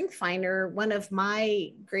on the Strength Finder, one of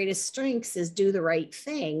my greatest strengths is do the right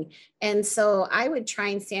thing. And so I would try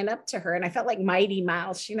and stand up to her. And I felt like Mighty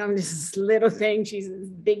Mouse, I'm just this little thing. She's this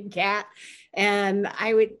big cat. And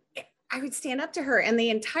I would stand up to her, and the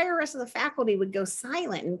entire rest of the faculty would go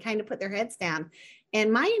silent and kind of put their heads down.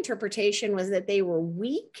 And my interpretation was that they were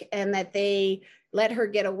weak and that they let her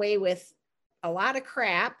get away with a lot of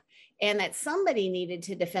crap, and that somebody needed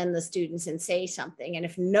to defend the students and say something. And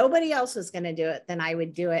if nobody else was going to do it, then I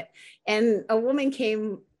would do it. And a woman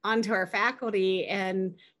came onto our faculty,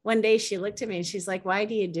 and one day she looked at me and she's like, "Why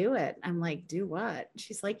do you do it?" I'm like, "Do what?"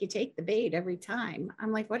 She's like, "You take the bait every time."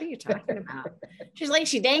 I'm like, "What are you talking about?" She's like,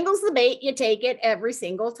 "She dangles the bait, you take it every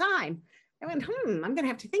single time." I went, I'm going to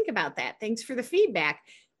have to think about that. Thanks for the feedback.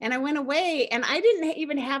 And I went away, and I didn't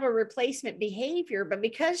even have a replacement behavior, but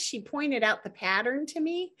because she pointed out the pattern to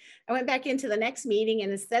me, I went back into the next meeting,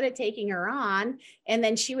 and instead of taking her on, and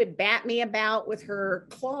then she would bat me about with her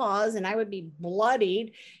claws and I would be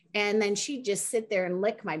bloodied. And then she'd just sit there and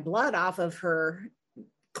lick my blood off of her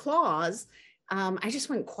claws. I just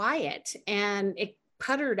went quiet, and it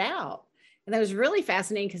puttered out. And that was really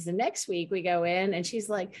fascinating, because the next week we go in and she's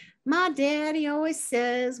like, "My daddy always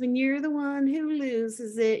says, when you're the one who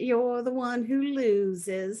loses it, you're the one who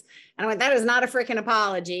loses." And I went, that is not a freaking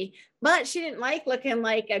apology. But she didn't like looking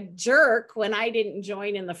like a jerk when I didn't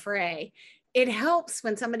join in the fray. It helps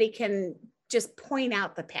when somebody can just point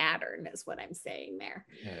out the pattern, is what I'm saying there.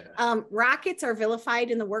 Yeah. Rockets are vilified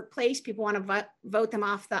in the workplace. People want to vote them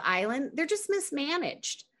off the island. They're just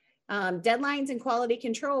mismanaged. Deadlines and quality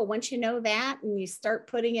control. Once you know that and you start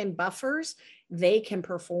putting in buffers, they can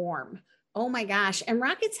perform. Oh my gosh. And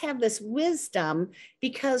rockets have this wisdom,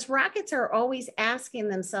 because rockets are always asking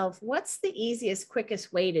themselves, what's the easiest,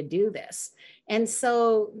 quickest way to do this? And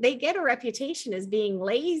so they get a reputation as being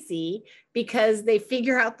lazy because they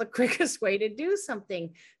figure out the quickest way to do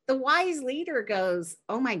something. The wise leader goes,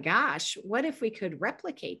 oh my gosh, what if we could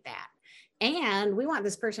replicate that? And we want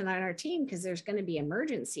this person on our team because there's going to be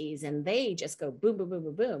emergencies, and they just go boom, boom, boom,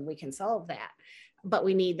 boom, boom. We can solve that, but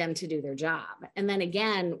we need them to do their job. And then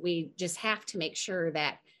again, we just have to make sure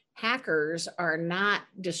that hackers are not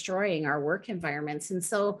destroying our work environments. And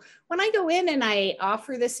so when I go in and I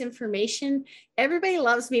offer this information, everybody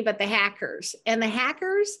loves me but the hackers. And the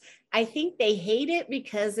hackers, I think they hate it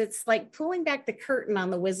because it's like pulling back the curtain on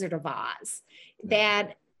the Wizard of Oz,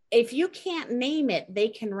 that if you can't name it, they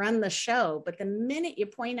can run the show. But the minute you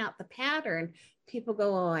point out the pattern, people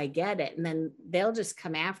go, oh, I get it. And then they'll just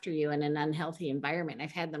come after you in an unhealthy environment.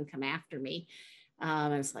 I've had them come after me.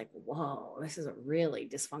 And it's like, whoa, this is a really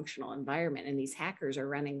dysfunctional environment. And these hackers are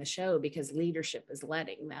running the show because leadership is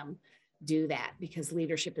letting them do that, because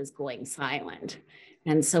leadership is going silent.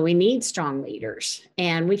 And so we need strong leaders,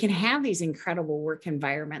 and we can have these incredible work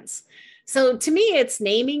environments. So to me, it's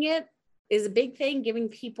naming it is a big thing, giving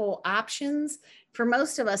people options. For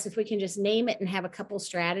most of us, if we can just name it and have a couple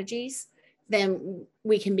strategies, then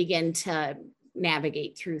we can begin to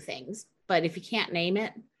navigate through things. But if you can't name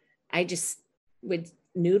it, I just would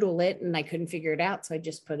noodle it and I couldn't figure it out. So I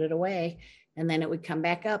just put it away, and then it would come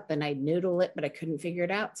back up and I'd noodle it, but I couldn't figure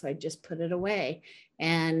it out. So I just put it away.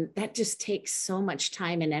 And that just takes so much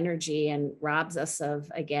time and energy and robs us of,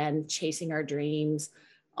 again, chasing our dreams,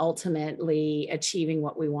 ultimately achieving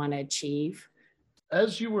what we want to achieve.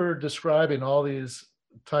 As you were describing all these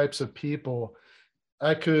types of people,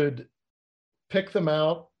 I could pick them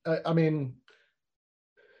out. I mean,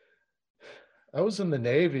 I was in the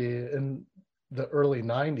Navy in the early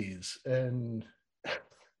 90s, and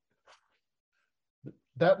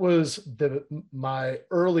that was my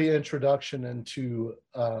early introduction into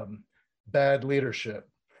bad leadership.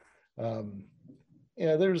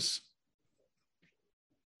 There's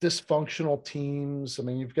dysfunctional teams. I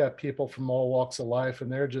mean, you've got people from all walks of life,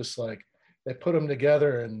 and they're just like, they put them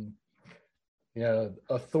together, and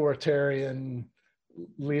authoritarian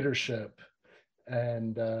leadership,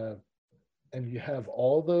 and you have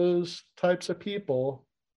all those types of people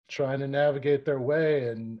trying to navigate their way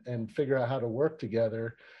and figure out how to work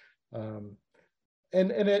together, and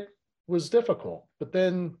it was difficult. But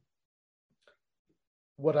then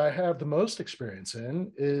what I have the most experience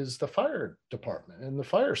in is the fire department and the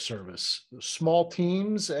fire service, small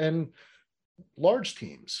teams and large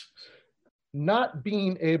teams. Not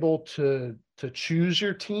being able to choose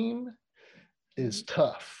your team is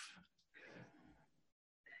tough.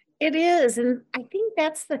 It is. And I think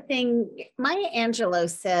that's the thing. Maya Angelou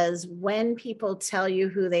says, when people tell you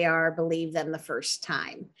who they are, believe them the first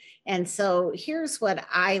time. And so here's what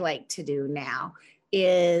I like to do now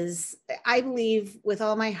is I believe with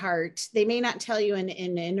all my heart, they may not tell you in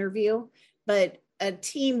an interview, but a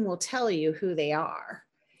team will tell you who they are.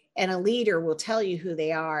 And a leader will tell you who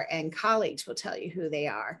they are, and colleagues will tell you who they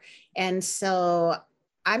are. And so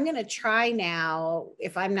I'm going to try now,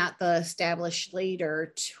 if I'm not the established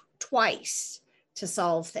leader, twice to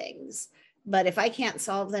solve things. But if I can't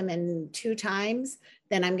solve them in 2 times,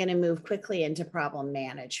 then I'm going to move quickly into problem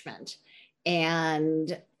management.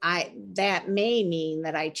 And that may mean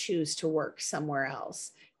that I choose to work somewhere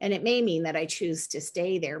else. And it may mean that I choose to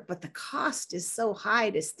stay there, but the cost is so high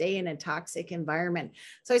to stay in a toxic environment.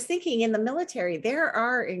 So I was thinking in the military, there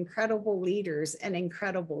are incredible leaders and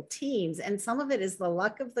incredible teams. And some of it is the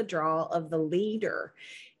luck of the draw of the leader.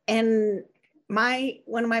 And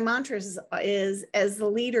one of my mantras is as the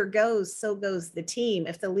leader goes, so goes the team.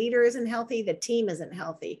 If the leader isn't healthy, the team isn't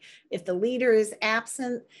healthy. If the leader is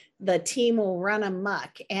absent, the team will run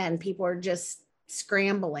amok and people are just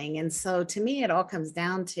scrambling. And so to me, it all comes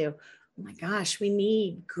down to, oh my gosh, we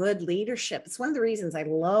need good leadership. It's one of the reasons I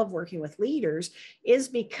love working with leaders is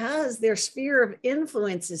because their sphere of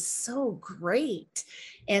influence is so great.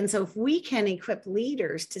 And so if we can equip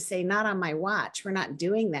leaders to say, not on my watch, we're not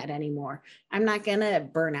doing that anymore. I'm not going to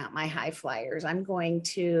burn out my high flyers. I'm going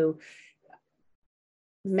to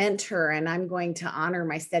mentor and I'm going to honor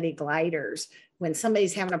my steady gliders. When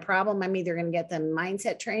somebody's having a problem, I'm either going to get them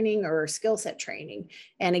mindset training or skill set training.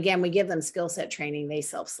 And again, we give them skill set training. They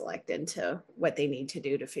self-select into what they need to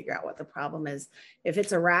do to figure out what the problem is. If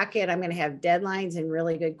it's a rocket, I'm going to have deadlines and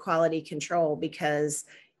really good quality control because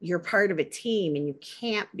you're part of a team and you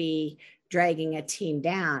can't be dragging a team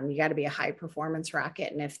down. You got to be a high performance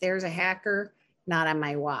rocket. And if there's a hacker, not on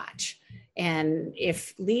my watch. And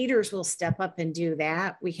if leaders will step up and do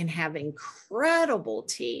that, we can have incredible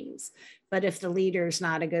teams. But if the leader's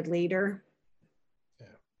not a good leader,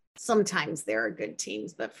 sometimes there are good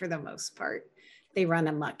teams, but for the most part, they run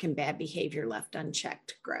amok and bad behavior left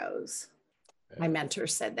unchecked grows. My mentor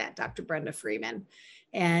said that, Dr. Brenda Freeman.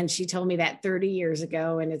 And she told me that 30 years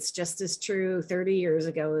ago, and it's just as true 30 years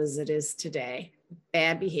ago as it is today.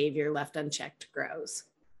 Bad behavior left unchecked grows.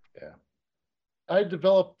 Yeah. I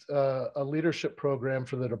developed a leadership program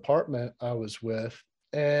for the department I was with,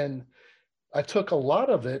 and I took a lot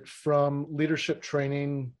of it from leadership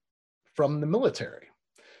training from the military.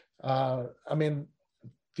 I mean,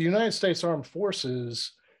 the United States Armed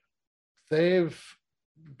Forces, they've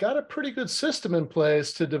got a pretty good system in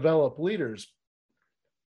place to develop leaders.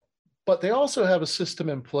 But they also have a system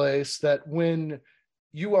in place that when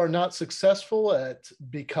you are not successful at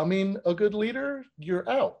becoming a good leader, you're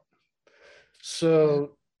out.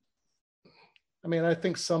 So, I mean, I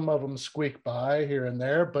think some of them squeak by here and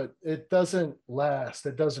there, but it doesn't last.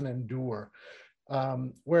 It doesn't endure.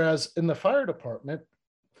 Whereas in the fire department,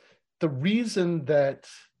 the reason that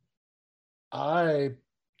I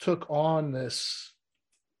took on this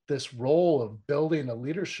role of building a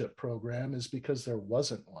leadership program is because there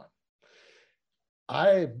wasn't one.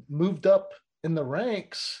 I moved up in the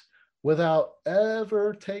ranks without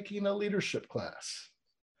ever taking a leadership class.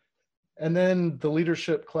 And then the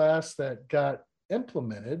leadership class that got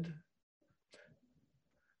implemented,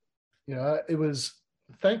 it was,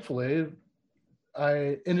 thankfully,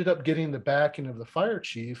 I ended up getting the backing of the fire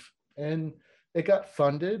chief and it got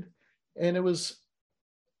funded and it was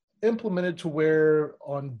implemented to where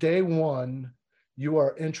on day one, you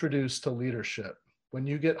are introduced to leadership. When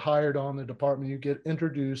you get hired on the department, you get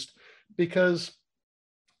introduced because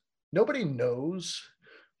nobody knows,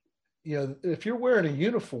 if you're wearing a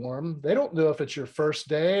uniform, they don't know if it's your first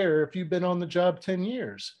day or if you've been on the job 10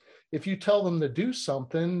 years. If you tell them to do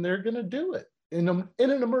something, they're going to do it in an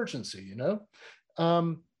emergency,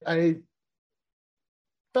 I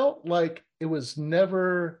felt like it was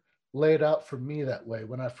never laid out for me that way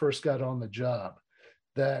when I first got on the job,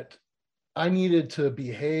 that I needed to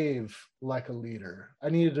behave like a leader. I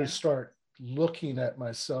needed to start looking at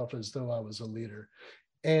myself as though I was a leader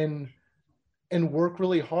and work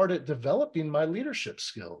really hard at developing my leadership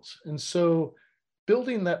skills. And so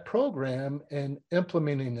building that program and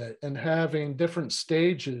implementing it and having different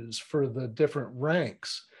stages for the different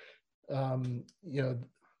ranks,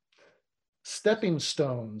 stepping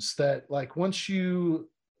stones that, like, once you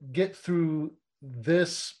get through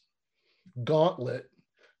this gauntlet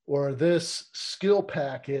or this skill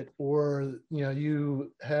packet, or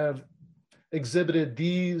you have exhibited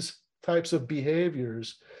these types of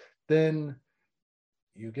behaviors, then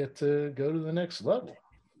you get to go to the next level.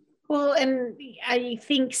 Well, and I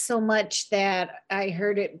think so much that I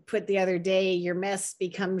heard it put the other day, your mess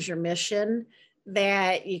becomes your mission,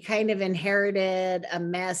 that you kind of inherited a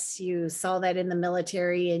mess. You saw that in the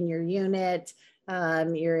military, in your unit.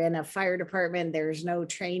 You're in a fire department, there's no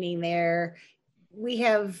training there. We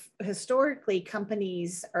have historically,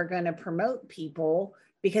 companies are going to promote people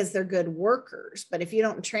because they're good workers. But if you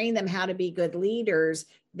don't train them how to be good leaders,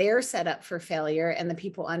 they're set up for failure and the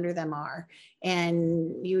people under them are.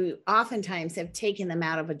 And you oftentimes have taken them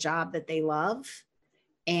out of a job that they love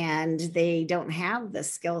and they don't have the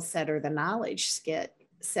skill set or the knowledge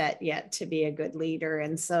set yet to be a good leader.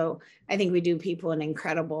 And so I think we do people an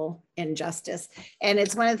incredible injustice. And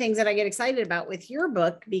it's one of the things that I get excited about with your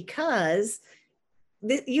book, because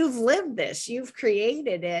you've lived this, you've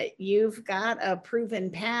created it, you've got a proven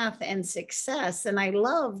path and success. And I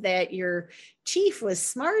love that your chief was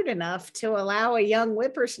smart enough to allow a young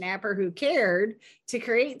whippersnapper who cared to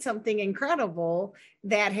create something incredible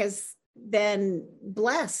that has then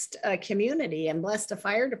blessed a community and blessed a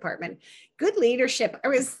fire department. Good leadership. I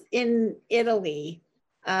was in Italy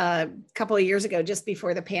a couple of years ago, just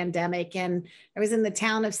before the pandemic, and I was in the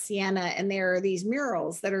town of Siena, and there are these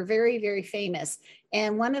murals that are very, very famous.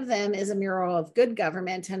 And one of them is a mural of good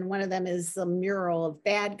government, and one of them is a mural of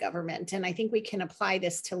bad government. And I think we can apply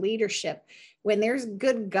this to leadership. When there's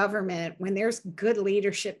good government, when there's good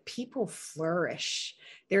leadership, people flourish.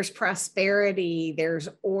 There's prosperity, there's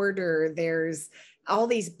order, there's all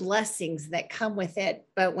these blessings that come with it.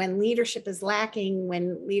 But when leadership is lacking,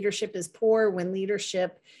 when leadership is poor, when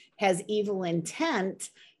leadership has evil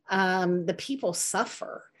intent, the people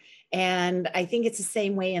suffer. And I think it's the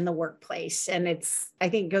same way in the workplace. And I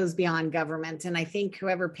think goes beyond government. And I think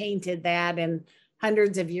whoever painted that and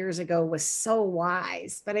hundreds of years ago was so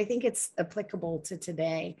wise, but I think it's applicable to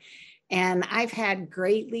today. And I've had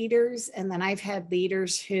great leaders, and then I've had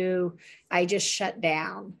leaders who I just shut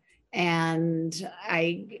down. And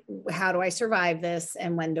how do I survive this?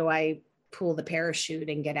 And when do I pull the parachute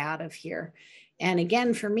and get out of here? And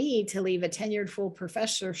again, for me to leave a tenured full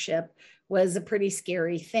professorship was a pretty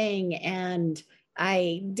scary thing. And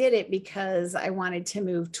I did it because I wanted to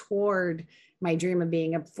move toward my dream of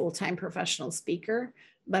being a full-time professional speaker.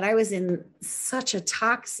 But I was in such a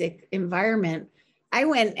toxic environment. I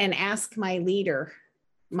went and asked my leader,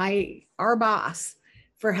 our boss,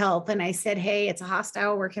 for help. And I said, hey, it's a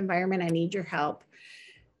hostile work environment. I need your help.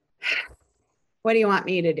 What do you want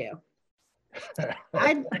me to do?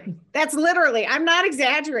 That's literally, I'm not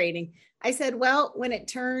exaggerating. I said, well, when it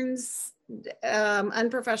turns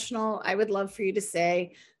unprofessional, I would love for you to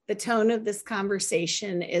say, the tone of this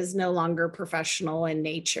conversation is no longer professional in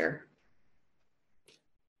nature.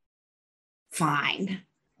 Fine.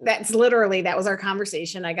 That was our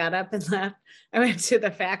conversation. I got up and left. I went to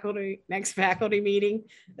the next faculty meeting.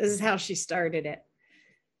 This is how she started it.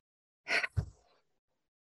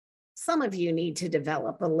 Some of you need to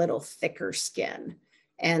develop a little thicker skin,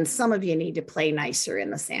 and some of you need to play nicer in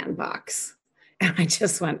the sandbox. And I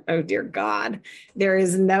just went, oh, dear God, there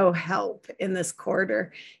is no help in this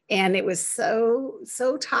quarter. And it was so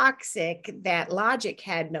toxic that logic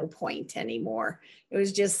had no point anymore. It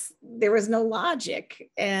was just, there was no logic.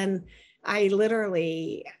 And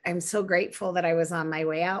I'm so grateful that I was on my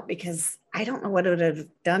way out, because I don't know what it would have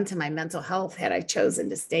done to my mental health had I chosen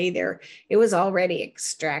to stay there. It was already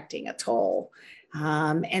extracting a toll.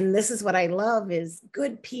 And this is what I love, is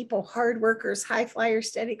good people, hard workers, high flyers,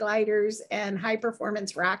 steady gliders, and high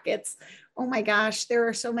performance rockets. Oh my gosh, there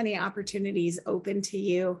are so many opportunities open to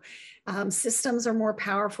you. Systems are more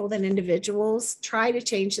powerful than individuals. Try to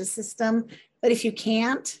change the system, but if you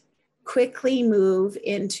can't, quickly move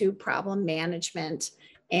into problem management.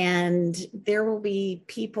 And there will be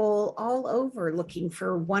people all over looking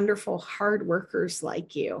for wonderful hard workers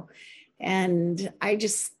like you. And I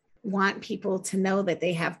just want people to know that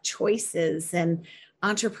they have choices, and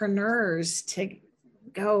entrepreneurs to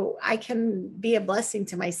go, I can be a blessing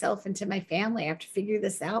to myself and to my family. I have to figure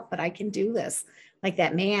this out, but I can do this. Like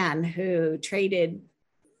that man who traded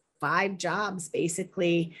 5 jobs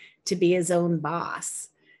basically to be his own boss.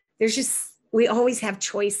 We always have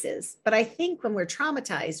choices, but I think when we're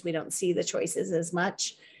traumatized, we don't see the choices as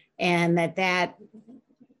much, and that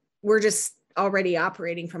we're just already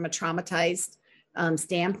operating from a traumatized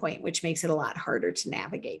standpoint, which makes it a lot harder to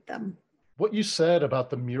navigate them. What you said about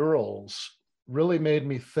the murals really made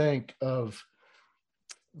me think of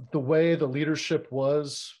the way the leadership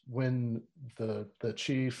was when the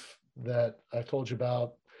chief that I told you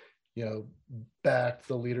about, backed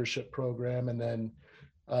the leadership program, and then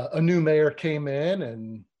a new mayor came in,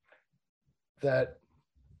 and that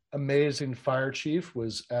amazing fire chief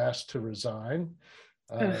was asked to resign,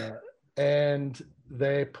 and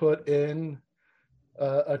they put in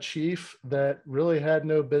a chief that really had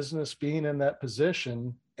no business being in that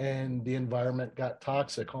position, and the environment got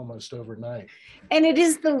toxic almost overnight. And it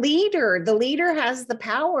is the leader. The leader has the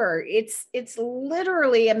power. It's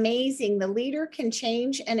literally amazing. The leader can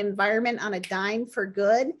change an environment on a dime for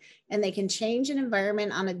good, and they can change an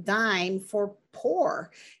environment on a dime for poorer.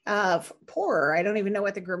 I don't even know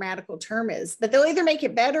what the grammatical term is, but they'll either make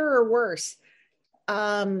it better or worse.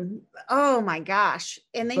 Oh my gosh.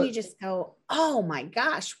 And then you just go, oh my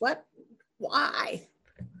gosh, why?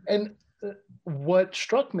 And what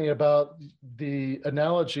struck me about the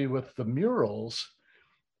analogy with the murals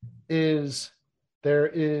is there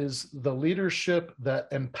is the leadership that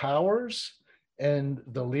empowers and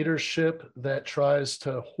the leadership that tries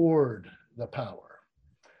to hoard the power.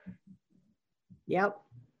 Yep.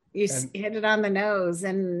 You hit it on the nose.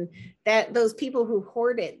 And that those people who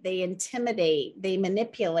hoard it, they intimidate, they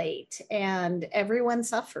manipulate, and everyone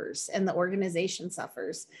suffers and the organization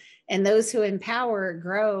suffers. And those who empower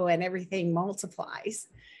grow and everything multiplies.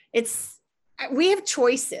 We have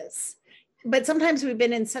choices, but sometimes we've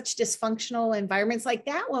been in such dysfunctional environments. Like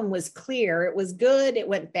that one was clear. It was good. It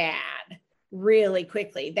went bad really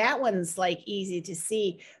quickly. That one's like easy to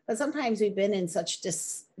see, but sometimes we've been in such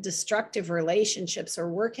destructive relationships or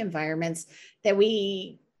work environments that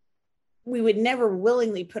we would never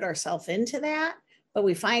willingly put ourselves into that, but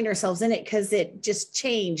we find ourselves in it because it just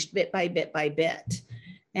changed bit by bit by bit.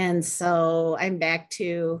 And so I'm back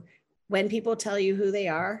to, when people tell you who they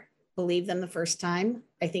are, believe them the first time.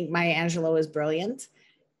 I think Maya Angelou is brilliant.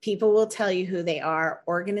 People will tell you who they are.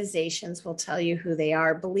 Organizations will tell you who they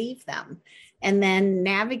are. Believe them. And then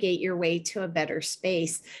navigate your way to a better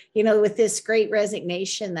space. You know, with this great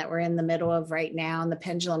resignation that we're in the middle of right now, and the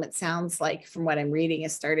pendulum, it sounds like from what I'm reading,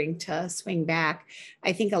 is starting to swing back.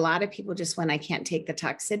 I think a lot of people just went, I can't take the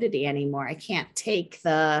toxicity anymore. I can't take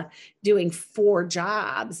the doing 4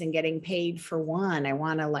 jobs and getting paid for one. I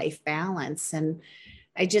want a life balance. And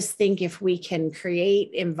I just think if we can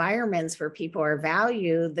create environments where people are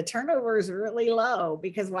valued, the turnover is really low,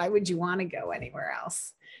 because why would you want to go anywhere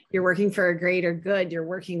else? You're working for a greater good. You're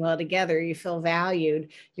working well together. You feel valued.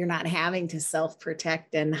 You're not having to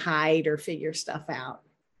self-protect and hide or figure stuff out.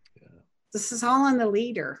 Yeah. This is all on the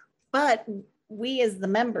leader, but we as the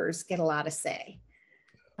members get a lot of say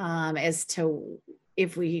as to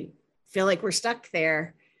if we feel like we're stuck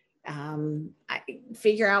there.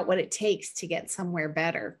 Figure out what it takes to get somewhere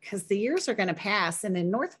better, because the years are going to pass. And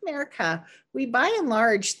in North America, we by and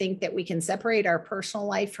large think that we can separate our personal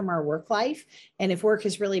life from our work life. And if work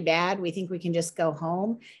is really bad, we think we can just go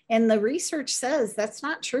home. And the research says that's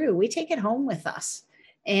not true. We take it home with us.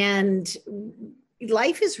 And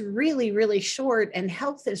life is really, really short, and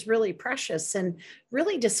health is really precious, and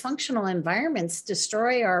really dysfunctional environments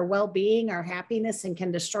destroy our well-being, our happiness, and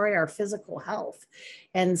can destroy our physical health.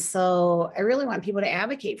 And so I really want people to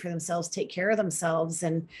advocate for themselves, take care of themselves,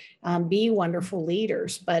 and be wonderful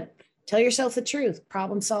leaders. But tell yourself the truth,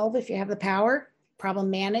 problem solve if you have the power,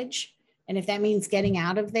 problem manage. And if that means getting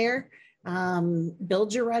out of there,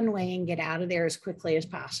 build your runway and get out of there as quickly as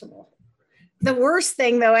possible. The worst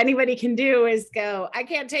thing, though, anybody can do is go, I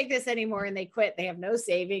can't take this anymore, and they quit. They have no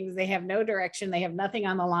savings. They have no direction. They have nothing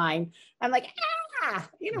on the line. I'm like,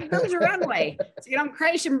 build your runway so you don't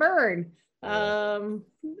crash and burn.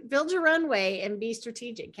 Build your runway and be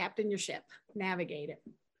strategic. Captain your ship. Navigate it.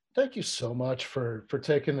 Thank you so much for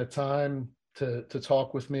taking the time to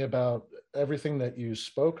talk with me about everything that you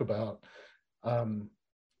spoke about.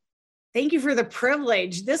 Thank you for the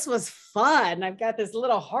privilege. This was fun. I've got this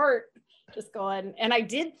little heart just going. And I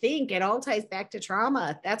did think it all ties back to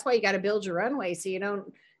trauma. That's why you got to build your runway so you don't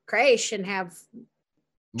crash and have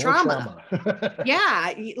trauma.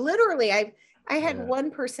 Yeah, literally. I had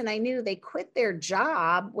one person I knew, they quit their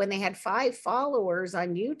job when they had 5 followers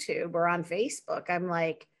on YouTube or on Facebook. I'm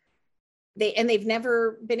like, they've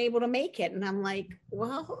never been able to make it. And I'm like,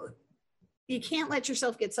 well, you can't let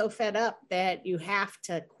yourself get so fed up that you have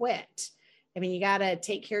to quit. I mean, you got to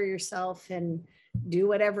take care of yourself and do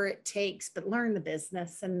whatever it takes, but learn the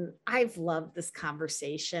business. And I've loved this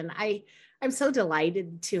conversation. I'm so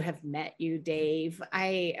delighted to have met you, Dave.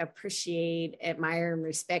 I appreciate, admire, and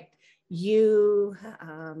respect you,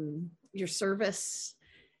 your service,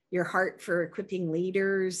 your heart for equipping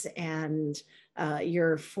leaders, and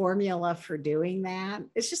your formula for doing that.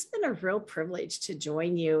 It's just been a real privilege to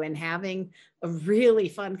join you and having a really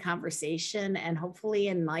fun conversation, and hopefully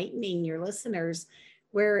enlightening your listeners,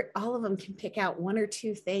 where all of them can pick out 1 or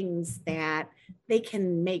 2 things that they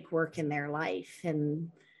can make work in their life.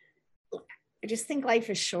 And I just think life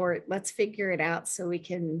is short. Let's figure it out so we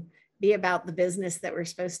can be about the business that we're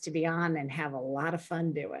supposed to be on and have a lot of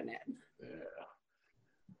fun doing it. Yeah.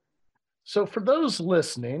 So for those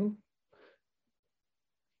listening,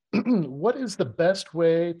 what is the best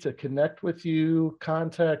way to connect with you,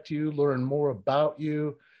 contact you, learn more about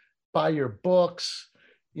you, buy your books?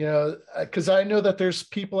 You know, because I know that there's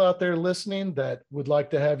people out there listening that would like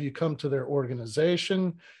to have you come to their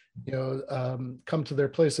organization, come to their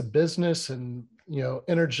place of business and,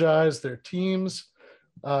 energize their teams.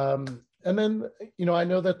 And then, I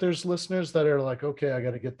know that there's listeners that are like, okay, I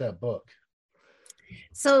got to get that book.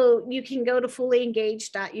 So you can go to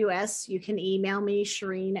fullyengaged.us. You can email me,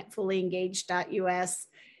 Shireen at fullyengaged.us.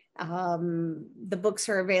 The books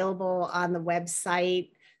are available on the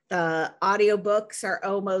website. The audiobooks are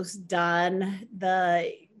almost done.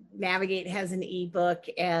 The Navigate has an ebook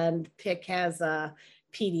and PIC has a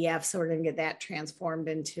PDF. So we're going to get that transformed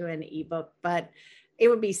into an ebook. But it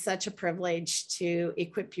would be such a privilege to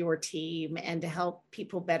equip your team and to help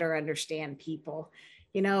people better understand people.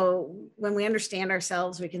 You know, when we understand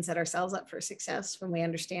ourselves, we can set ourselves up for success. When we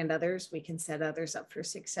understand others, we can set others up for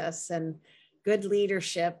success. And good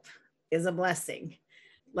leadership is a blessing.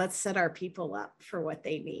 Let's set our people up for what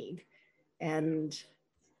they need. And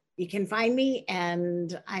you can find me,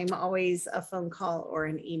 and I'm always a phone call or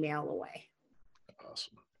an email away.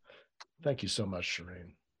 Awesome. Thank you so much,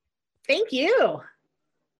 Shireen. Thank you.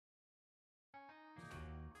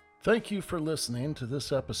 Thank you for listening to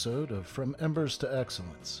this episode of From Embers to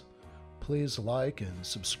Excellence. Please like and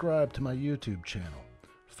subscribe to my YouTube channel.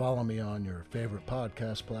 Follow me on your favorite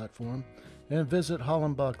podcast platform and visit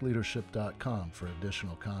hollenbachleadership.com for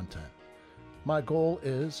additional content. My goal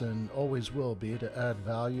is and always will be to add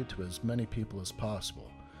value to as many people as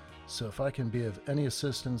possible. So if I can be of any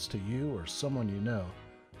assistance to you or someone you know,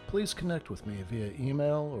 please connect with me via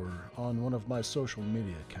email or on one of my social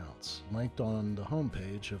media accounts, linked on the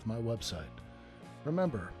homepage of my website.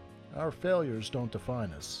 Remember, our failures don't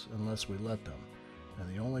define us unless we let them,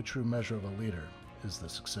 and the only true measure of a leader is the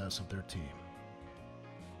success of their team.